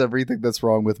represents everything that's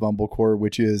wrong with Mumblecore,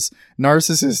 which is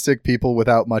narcissistic people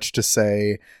without much to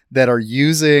say that are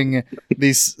using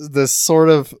this sort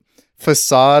of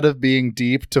facade of being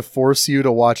deep to force you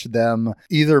to watch them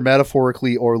either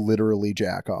metaphorically or literally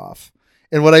jack off.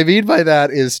 And what I mean by that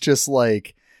is just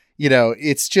like,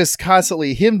 it's just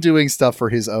constantly him doing stuff for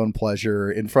his own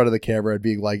pleasure in front of the camera and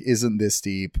being like, isn't this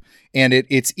deep? And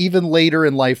it's even later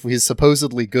in life, his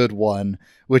supposedly good one,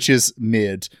 which is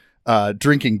mid,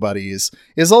 Drinking Buddies,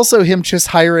 is also him just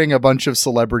hiring a bunch of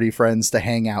celebrity friends to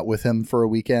hang out with him for a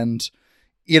weekend.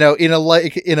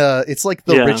 It's like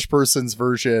the rich person's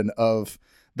version of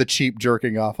the cheap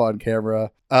jerking off on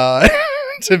camera,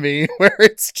 to me, where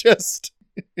it's just...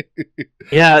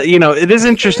 Yeah, it is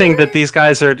interesting that these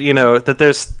guys are, that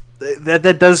there's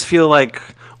that does feel like,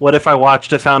 what if I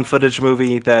watched a found footage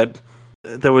movie that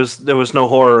there was no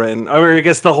horror in? Or I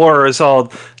guess the horror is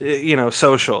all,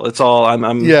 social. It's all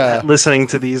I'm listening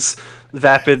to these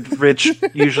vapid, rich,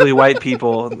 usually white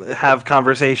people have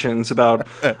conversations about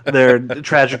their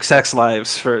tragic sex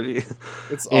lives for an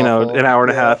hour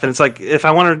and a half, and it's like, if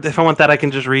I want that, I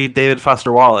can just read David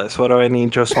Foster Wallace. What do I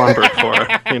need Joe Swanberg for?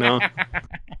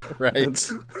 Right.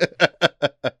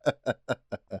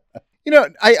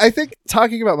 I think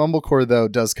talking about Mumblecore though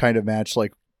does kind of match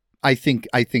like I think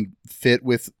fit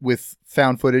with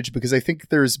found footage, because I think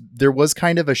there was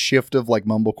kind of a shift of like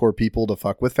mumblecore people to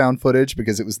fuck with found footage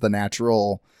because it was the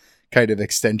natural kind of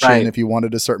extension if you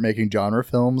wanted to start making genre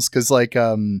films. Because like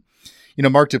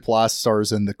Mark Duplass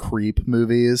stars in the Creep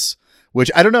movies, which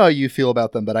I don't know how you feel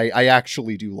about them, but I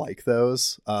actually do like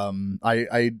those.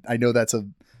 I know that's a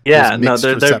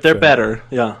they're better.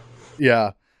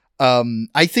 Yeah.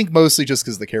 I think mostly just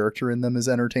because the character in them is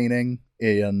entertaining,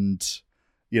 and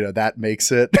that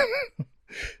makes it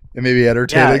it may be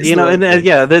entertaining.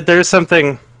 There's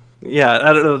something. Yeah,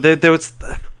 I don't know. There was.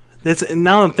 It's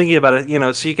now I'm thinking about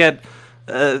it. So you get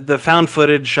the found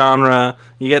footage genre,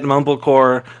 you get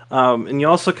mumblecore, and you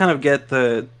also kind of get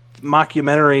the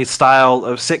mockumentary style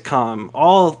of sitcom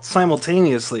all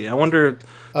simultaneously. I wonder.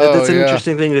 That's an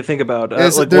interesting thing to think about.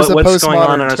 What's going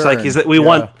on in our psyches that we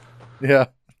want. Yeah.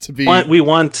 To be... we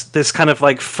want this kind of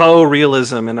like faux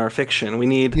realism in our fiction. We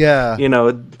need,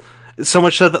 so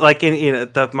much so that like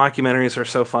the mockumentaries are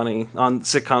so funny on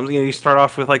sitcoms. You start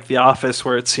off with like The Office,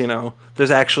 where it's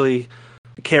there's actually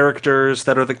characters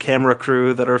that are the camera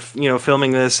crew that are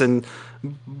filming this, and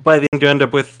by the end you end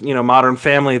up with Modern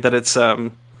Family that it's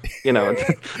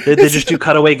they just do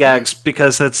cutaway gags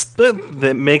because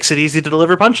that makes it easy to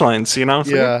deliver punchlines. So,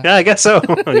 I guess so.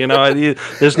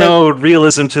 There's no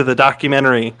realism to the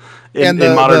documentary in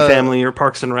Modern Family or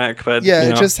Parks and Rec, but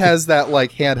it just has that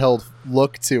like handheld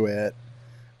look to it.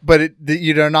 But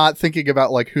you're not thinking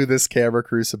about like who this camera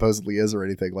crew supposedly is or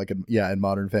anything. Like in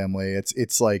Modern Family,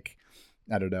 it's like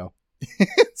I don't know.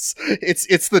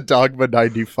 it's the Dogma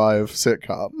 95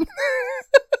 sitcom.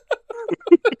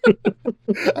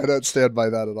 I don't stand by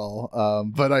that at all.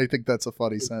 But I think that's a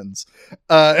funny sentence.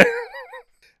 No,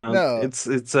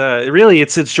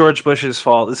 it's George Bush's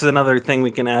fault. This is another thing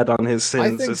we can add on his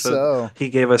sins. I think so. He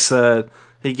gave us Joe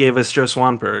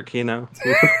Swanberg.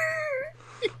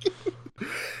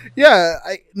 Yeah,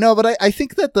 I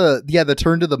think that the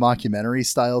turn to the mockumentary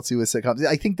style to a sitcom,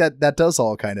 I think that does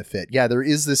all kind of fit. Yeah, there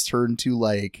is this turn to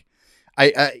like,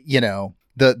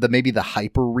 the maybe the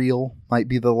hyper real might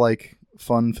be the like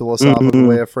fun philosophical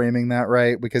way of framing that,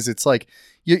 right? Because it's like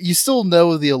you still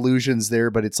know the illusions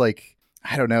there, but it's like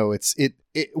I don't know.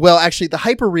 Well, actually, the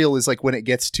hyper real is like when it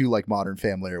gets to like Modern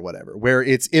Family or whatever, where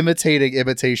it's imitating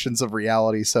imitations of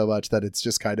reality so much that it's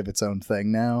just kind of its own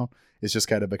thing now. It's just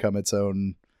kind of become its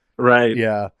own. Right.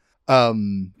 Yeah.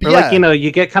 Like,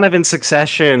 you get kind of in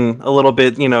Succession a little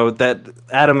bit, that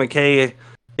Adam McKay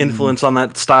influence on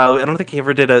that style. I don't think he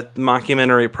ever did a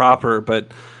mockumentary proper, but,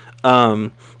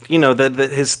 that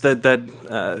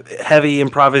heavy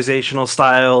improvisational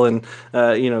style and,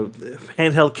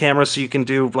 handheld camera so you can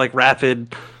do like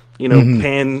rapid,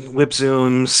 pan whip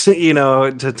zooms,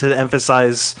 to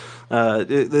emphasize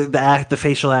the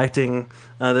facial acting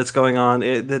that's going on.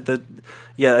 I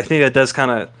think that does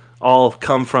kind of all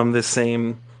come from this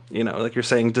same, like you're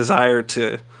saying, desire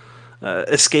to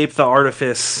escape the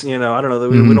artifice. I don't know.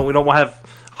 We don't have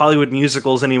Hollywood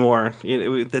musicals anymore.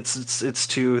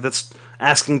 That's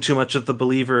asking too much of the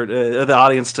believer, the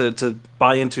audience to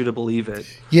buy into to believe it.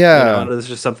 Yeah, there's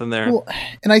just something there. Well,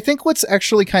 and I think what's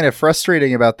actually kind of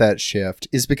frustrating about that shift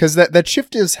is because that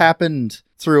shift has happened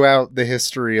throughout the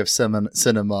history of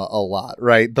cinema a lot,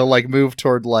 right? The like move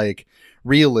toward like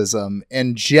realism,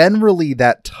 and generally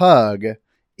that tug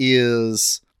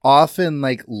is often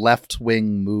like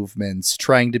left-wing movements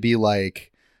trying to be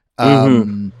like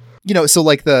so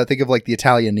like think of like the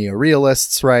Italian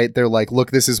neorealists, right? They're like,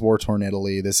 look, this is war-torn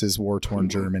Italy, this is war-torn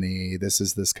Germany, this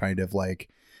is this kind of like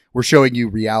we're showing you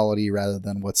reality rather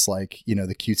than what's like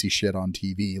the cutesy shit on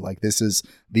TV. Like this is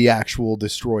the actual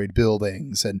destroyed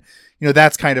buildings, and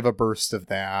that's kind of a burst of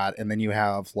that. And then you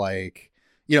have like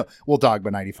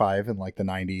Dogma 95 in like the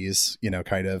 90s,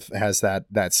 kind of has that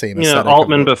same aesthetic.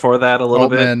 Altman before that a little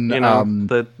bit,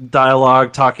 the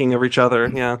dialogue talking over each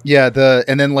other. Yeah. Yeah.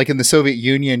 And then like in the Soviet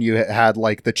Union, you had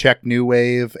like the Czech New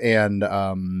Wave and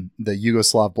the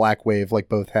Yugoslav Black Wave, like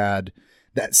both had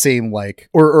that same like,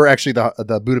 or actually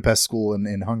the Budapest School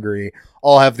in Hungary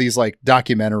all have these like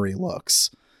documentary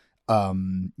looks.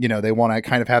 They want to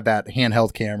kind of have that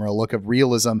handheld camera look of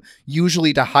realism,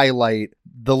 usually to highlight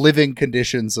the living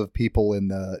conditions of people in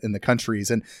the countries.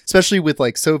 And especially with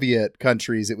like Soviet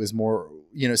countries, it was more,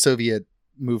 Soviet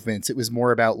movements, it was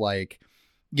more about like,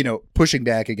 pushing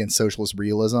back against socialist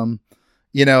realism,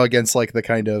 against like the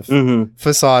kind of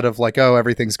facade of like, oh,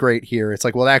 everything's great here. It's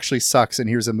like, well, it actually sucks. And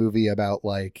here's a movie about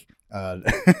like, a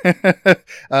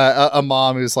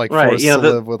mom who's like forced to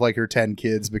live with like her 10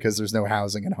 kids because there's no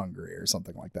housing in Hungary or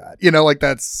something like that. Like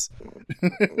that's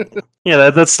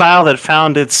that style that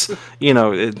found its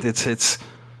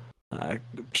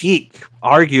peak,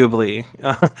 arguably,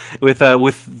 with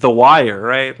The Wire,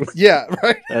 right? Yeah,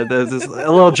 right. There's a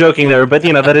little joking there, but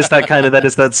that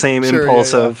is that same Sure,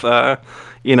 impulse yeah. of the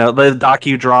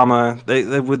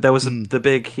docudrama. That was the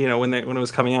big when it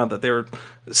was coming out, that they were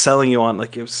selling you on,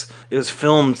 like it was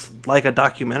filmed like a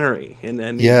documentary, and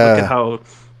you look at how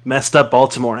messed up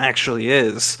Baltimore actually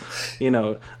is,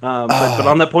 but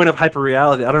on the point of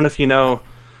hyperreality, I don't know if you know,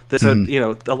 there's a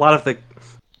lot of the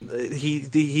he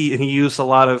used a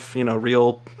lot of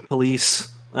real police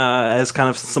as kind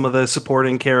of some of the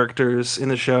supporting characters in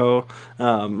the show.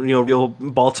 Real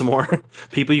Baltimore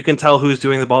people. You can tell who's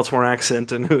doing the Baltimore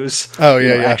accent and who's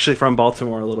actually from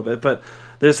Baltimore a little bit. But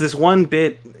there's this one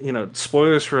bit,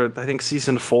 spoilers for I think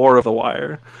season 4 of The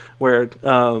Wire, where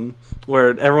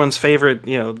everyone's favorite,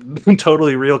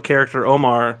 totally real character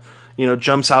Omar,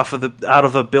 jumps out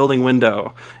of a building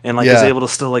window and is able to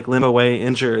still limp away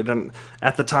injured. And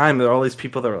at the time, there were all these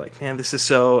people that were like, "Man, this is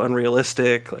so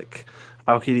unrealistic. Like,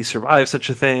 how could he survive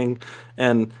such a thing?"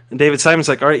 And David Simon's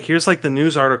like, "All right, here's the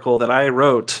news article that I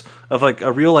wrote of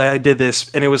a real I did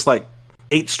this, and it was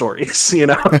 8 stories,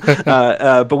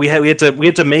 but we had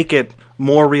to make it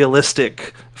more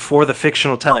realistic for the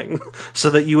fictional telling,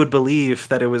 so that you would believe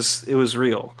that it was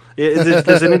real."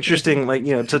 There's an interesting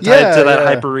to tie it to that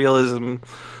hyper realism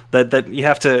that you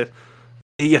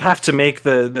have to make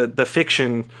the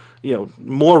fiction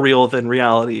more real than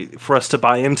reality for us to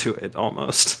buy into it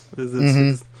almost.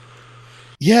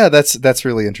 Yeah, that's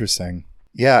really interesting.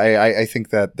 Yeah, I think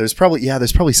that there's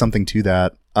probably something to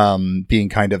that, being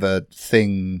kind of a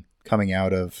thing coming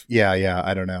out of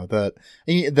I don't know, the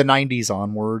 90s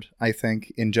onward, I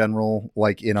think, in general,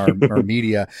 in our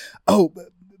media.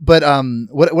 But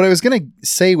what I was gonna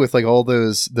say with all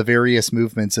the various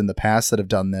movements in the past that have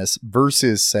done this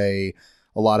versus, say,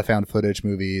 a lot of found footage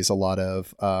movies, a lot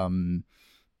of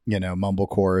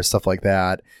mumblecore, stuff like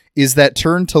that, is that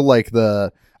turn to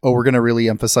we're gonna really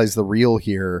emphasize the real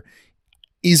here,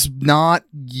 is not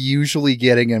usually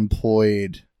getting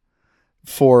employed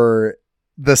for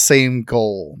the same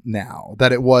goal now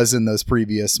that it was in those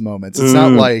previous moments. It's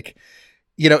not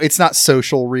it's not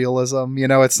social realism,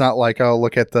 it's not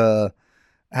look at the,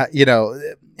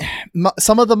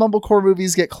 some of the mumblecore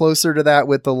movies get closer to that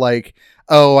with the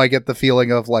I get the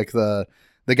feeling of the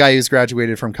guy who's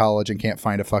graduated from college and can't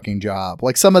find a fucking job.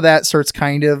 Some of that starts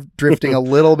kind of drifting a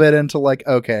little bit into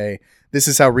okay, this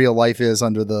is how real life is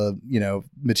under the,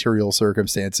 material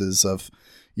circumstances of,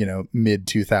 mid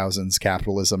 2000s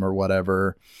capitalism or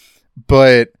whatever.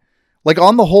 But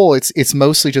on the whole, it's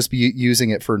mostly just using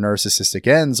it for narcissistic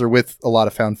ends, or with a lot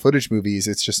of found footage movies,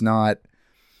 it's just not,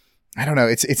 I don't know,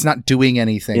 it's not doing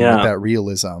anything with that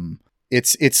realism.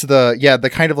 It's the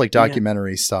kind of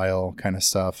documentary style kind of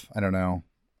stuff. I don't know.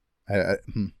 I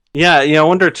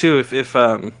wonder too if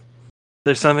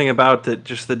there's something about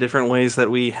just the different ways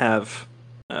that we have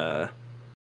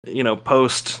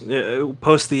post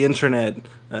the internet,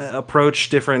 approach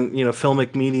different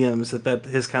filmic mediums, that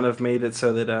has kind of made it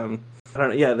so that I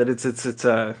don't know, that it's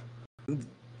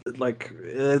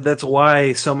that's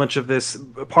why so much of this,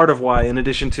 part of why, in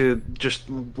addition to just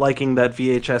liking that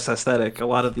VHS aesthetic, a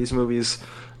lot of these movies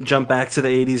jump back to the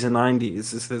 80s and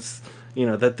 90s, is this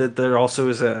that there also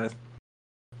is a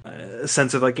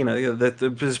sense of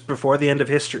that was before the end of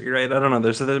history, right? I don't know,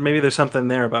 there's something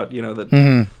there about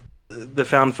that the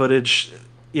found footage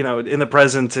in the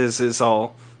present is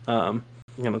all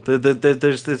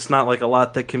there's it's not a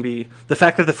lot that can be, the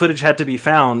fact that the footage had to be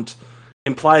found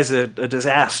implies a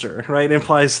disaster, right? It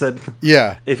implies that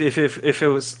if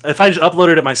I just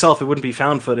uploaded it myself, it wouldn't be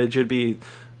found footage. It'd be,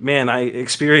 man, I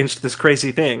experienced this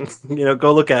crazy thing.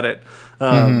 Go look at it.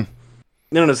 No.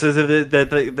 So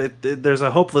that there's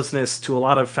a hopelessness to a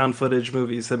lot of found footage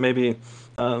movies that maybe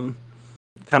kind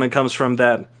of comes from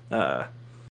that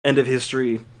end of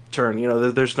history turn.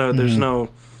 There's no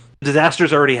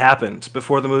disasters already happened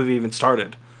before the movie even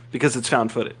started, because it's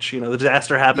found footage. The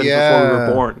disaster happened before we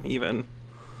were born, even.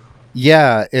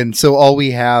 Yeah, and so all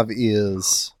we have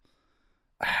is,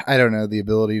 I don't know, the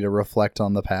ability to reflect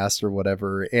on the past or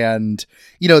whatever. And,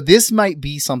 this might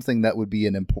be something that would be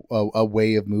a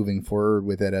way of moving forward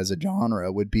with it as a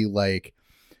genre, would be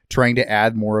trying to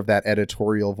add more of that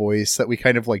editorial voice that we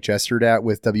kind of gestured at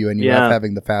with WNUF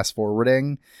having the fast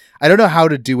forwarding. I don't know how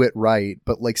to do it right,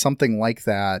 but something like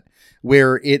that,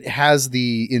 where it has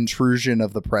the intrusion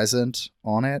of the present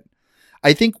on it.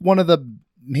 I think one of the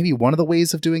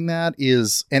ways of doing that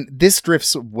is, and this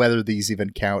drifts whether these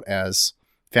even count as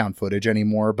found footage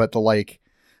anymore, but the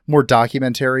more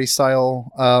documentary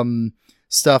style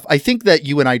stuff. I think that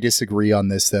you and I disagree on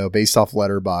this though, based off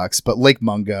Letterboxd, but Lake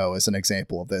Mungo is an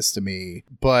example of this to me,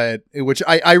 but which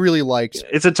I really liked.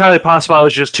 It's entirely possible I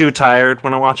was just too tired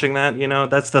when I'm watching that.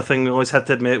 That's the thing we always have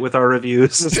to admit with our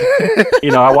reviews.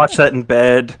 I watched that in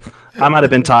bed. I might have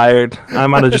been tired. I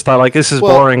might have just thought like, this is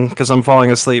boring because I'm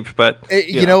falling asleep. But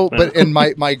and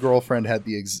my girlfriend had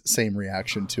the same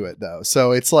reaction to it though.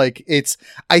 So it's like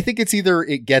I think it's either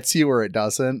it gets you or it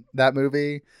doesn't. That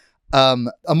movie.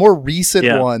 A more recent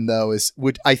one though is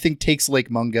which I think takes Lake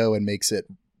Mungo and makes it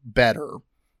better.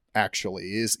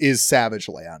 Actually, is Savage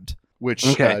Land, which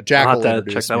Jack will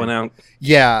check that one out.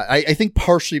 Yeah, I think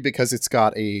partially because it's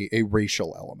got a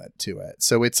racial element to it.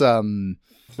 So it's a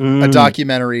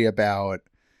documentary about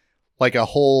like a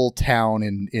whole town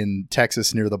in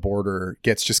Texas near the border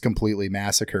gets just completely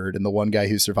massacred, and the one guy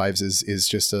who survives is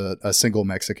just a single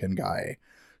Mexican guy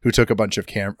who took a bunch of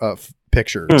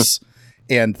pictures.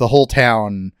 And the whole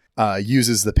town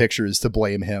uses the pictures to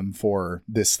blame him for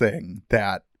this thing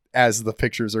that, as the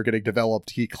pictures are getting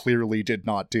developed, he clearly did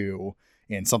not do,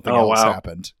 and something else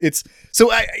happened. It's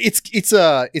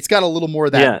got a little more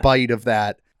of that bite of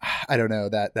that. I don't know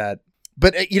that,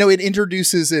 but it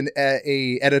introduces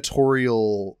a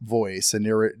editorial voice, a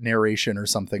narration or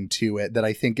something to it that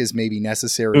I think is maybe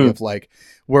necessary. Of like,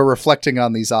 we're reflecting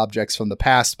on these objects from the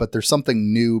past, but there's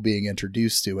something new being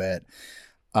introduced to it.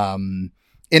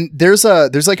 And there's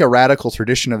like a radical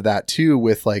tradition of that too,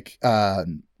 with like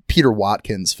Peter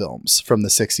Watkins films from the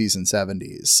 60s and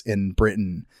 70s in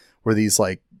Britain, where these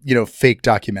like, fake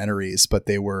documentaries, but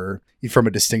they were from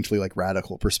a distinctly like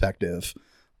radical perspective.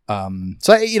 So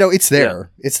it's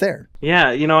there. It's there. Yeah,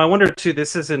 I wonder too,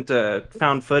 this isn't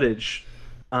found footage,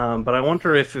 but I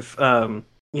wonder if so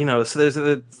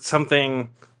there's something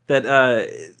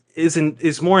that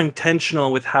is more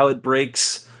intentional with how it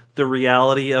breaks the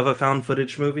reality of a found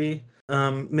footage movie.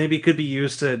 Maybe could be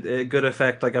used to good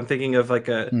effect. Like I'm thinking of like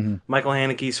Michael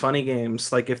Haneke's Funny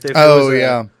Games. Like if there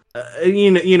was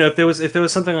if there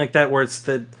was something like that where it's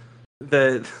the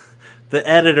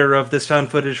editor of this found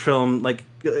footage film like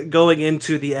going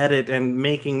into the edit and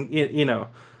making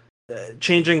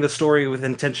changing the story with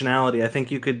intentionality. I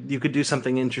think you could do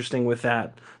something interesting with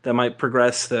that might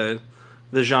progress the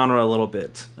genre a little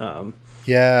bit.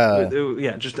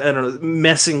 Just I don't know,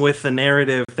 messing with the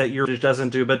narrative that yours doesn't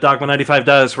do, but Dogma 95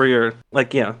 does, where you're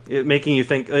like, it making you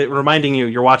think, reminding you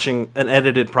you're watching an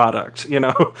edited product,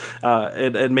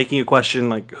 and making you question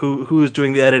like who's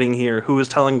doing the editing here, who is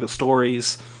telling the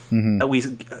stories that we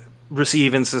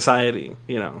receive in society.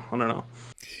 I don't know.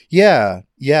 Yeah,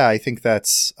 I think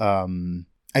that's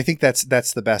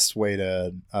the best way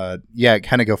to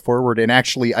kind of go forward. And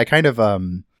actually, I kind of I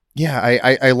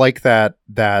like that.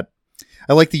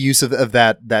 I like the use of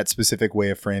that specific way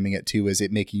of framing it too, is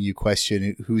it making you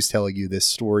question who's telling you this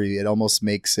story. It almost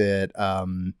makes it,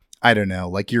 I don't know,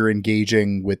 like you're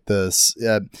engaging with this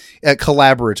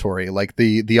collaboratory, like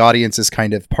the audience is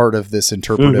kind of part of this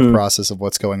interpretive process of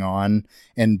what's going on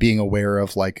and being aware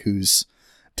of like who's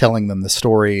telling them the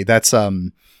story. That's,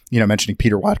 mentioning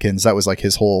Peter Watkins, that was like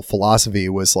his whole philosophy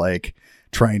was like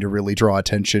trying to really draw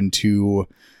attention to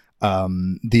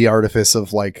the artifice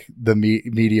of like the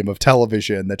medium of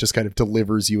television that just kind of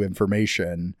delivers you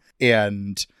information.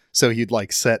 And so he'd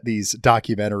like set these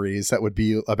documentaries that would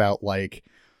be about like,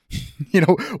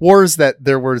 wars that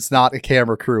there was not a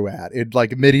camera crew at, in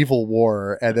like medieval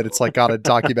war, and then it's like got a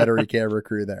documentary camera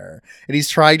crew there, and he's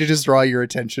trying to just draw your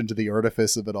attention to the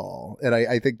artifice of it all. And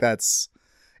I think that's,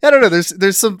 I don't know,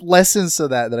 there's some lessons to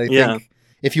that I think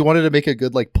if you wanted to make a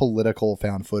good like political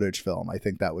found footage film, I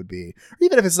think that would be, or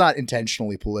even if it's not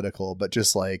intentionally political, but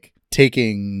just like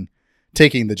taking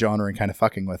the genre and kind of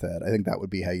fucking with it, I think that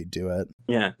would be how you do it.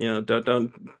 Yeah,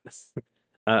 don't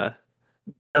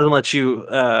doesn't let you.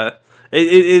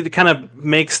 It kind of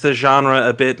makes the genre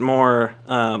a bit more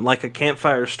like a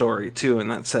campfire story too, in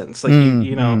that sense. Like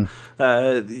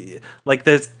like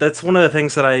that's one of the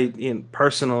things that I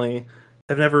personally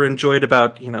have never enjoyed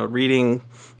about reading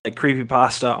like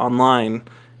creepypasta online,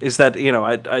 is that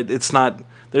it's not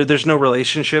there's no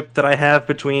relationship that I have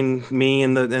between me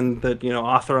and the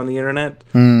author on the internet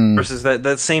versus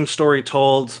that same story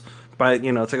told by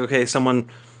it's like, okay, someone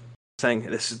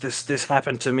saying this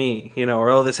happened to me, or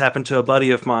oh, this happened to a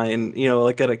buddy of mine,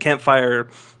 like at a campfire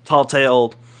tall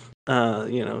tale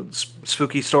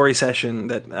spooky story session,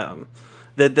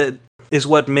 that is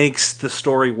what makes the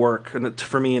story work. And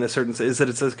for me, in a certain sense, is that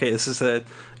it's okay, this is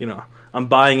I'm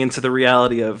buying into the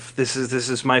reality of this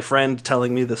is my friend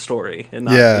telling me the story, and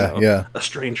not a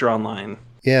stranger online.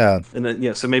 Yeah. And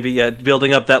then so maybe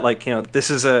building up that like this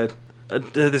is a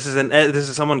this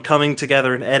is someone coming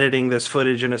together and editing this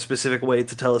footage in a specific way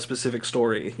to tell a specific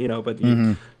story, but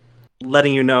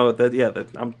letting you know that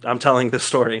that I'm telling this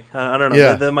story. I don't know.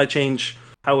 Yeah. That might change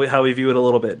how we view it a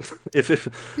little bit. If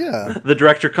the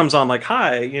director comes on like,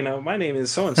 "Hi, my name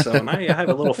is so and so, and I have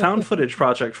a little found footage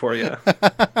project for you."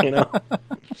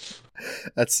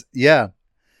 That's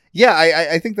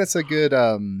I think that's a good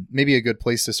maybe a good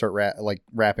place to start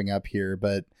wrapping up here.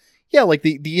 But yeah, like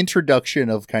the introduction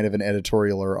of kind of an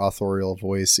editorial or authorial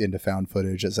voice into found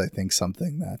footage is, I think,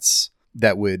 something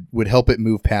that would help it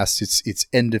move past its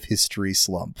end of history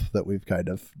slump that we've kind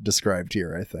of described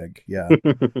here, I think. Yeah.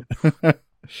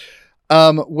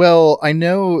 Well, I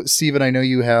know, Steven,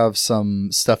 you have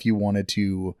some stuff you wanted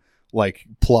to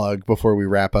plug before we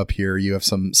wrap up here. You have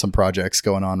some projects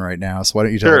going on right now, so why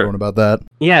don't you tell everyone about that?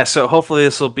 Yeah, so hopefully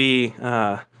this will be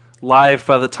live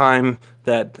by the time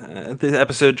that the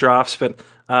episode drops, but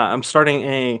I'm starting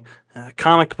a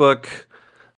comic book,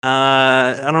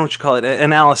 I don't know what you call it,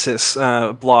 analysis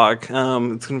blog.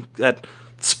 It's at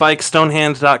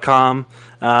spikestonehand.com,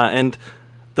 and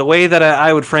the way that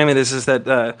I would frame it is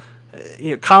that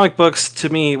comic books, to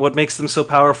me, what makes them so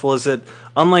powerful is that,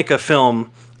 unlike a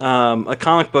film, a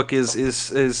comic book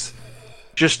is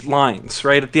just lines,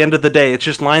 right? At the end of the day, it's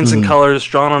just lines and colors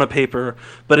drawn on a paper,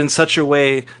 but in such a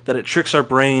way that it tricks our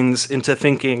brains into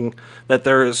thinking that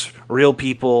there's real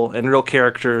people and real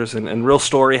characters and real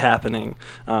story happening.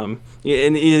 And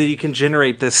you can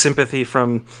generate this sympathy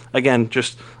from, again,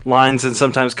 just lines and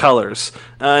sometimes colors.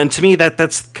 And to me,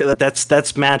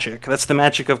 that's magic. That's the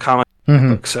magic of comic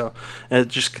books. So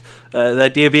the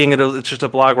idea being it's just a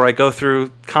blog where I go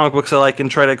through comic books I like and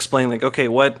try to explain, okay,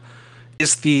 what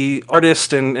is the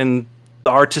artist and the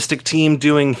artistic team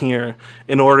doing here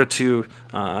in order to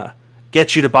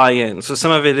get you to buy in? So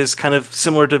some of it is kind of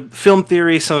similar to film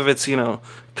theory. Some of it's,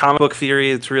 comic book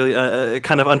theory. It's really a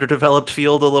kind of underdeveloped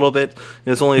field a little bit.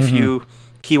 There's only a few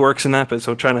key works in that, but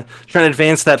so trying to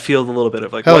advance that field a little bit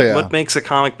of what makes a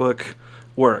comic book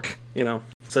work,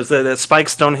 So it's at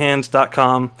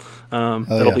spikestonehand.com.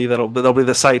 That'll be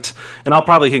the site, and I'll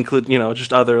probably include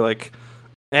just other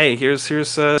hey, here's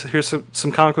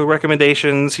some comic book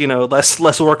recommendations.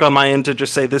 Less work on my end to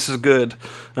just say this is good,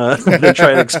 than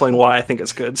try to explain why I think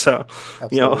it's good. So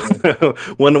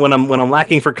when I'm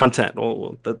lacking for content,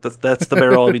 that's the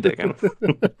barrel I'll be digging.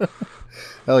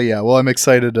 Hell yeah! Well, I'm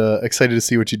excited to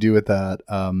see what you do with that.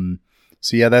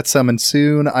 So yeah, that's coming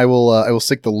soon. I will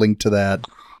stick the link to that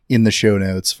in the show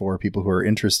notes for people who are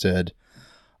interested.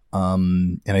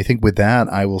 And I think with that,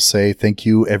 I will say thank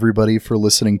you, everybody, for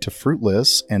listening to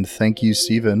Fruitless, and thank you,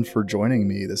 Steven, for joining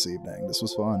me this evening. This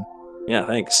was fun. Yeah,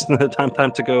 thanks.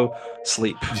 Time to go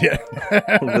sleep. Yeah.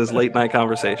 This late night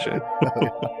conversation.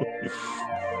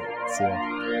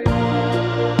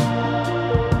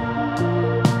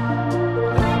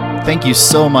 Thank you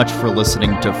so much for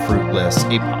listening to Fruitless,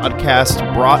 a podcast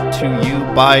brought to you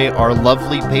by our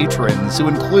lovely patrons, who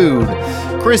include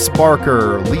Chris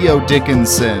Barker, Leo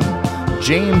Dickinson,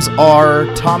 James R.,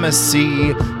 Thomas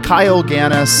C., Kyle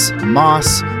Gannis,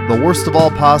 Moss, The Worst of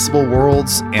All Possible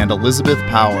Worlds, and Elizabeth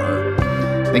Power.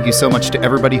 Thank you so much to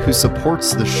everybody who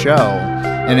supports the show.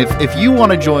 And if you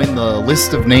want to join the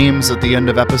list of names at the end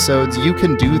of episodes, you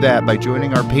can do that by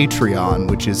joining our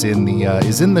Patreon, which is in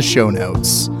the show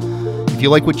notes. If you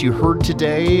like what you heard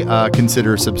today,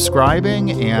 consider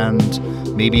subscribing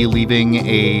and maybe leaving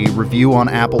a review on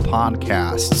Apple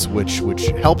Podcasts, which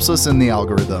helps us in the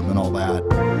algorithm and all that.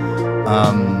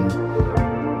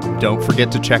 Don't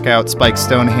forget to check out Spike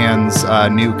Stonehand's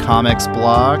new comics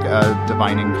blog,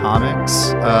 Divining Comics,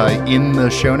 in the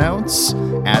show notes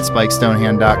at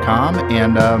spikestonehand.com.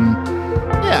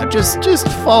 And just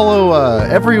follow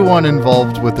everyone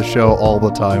involved with the show all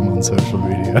the time on social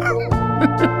media.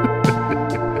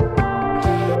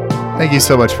 Thank you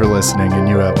so much for listening, and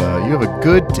you have a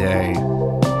good day.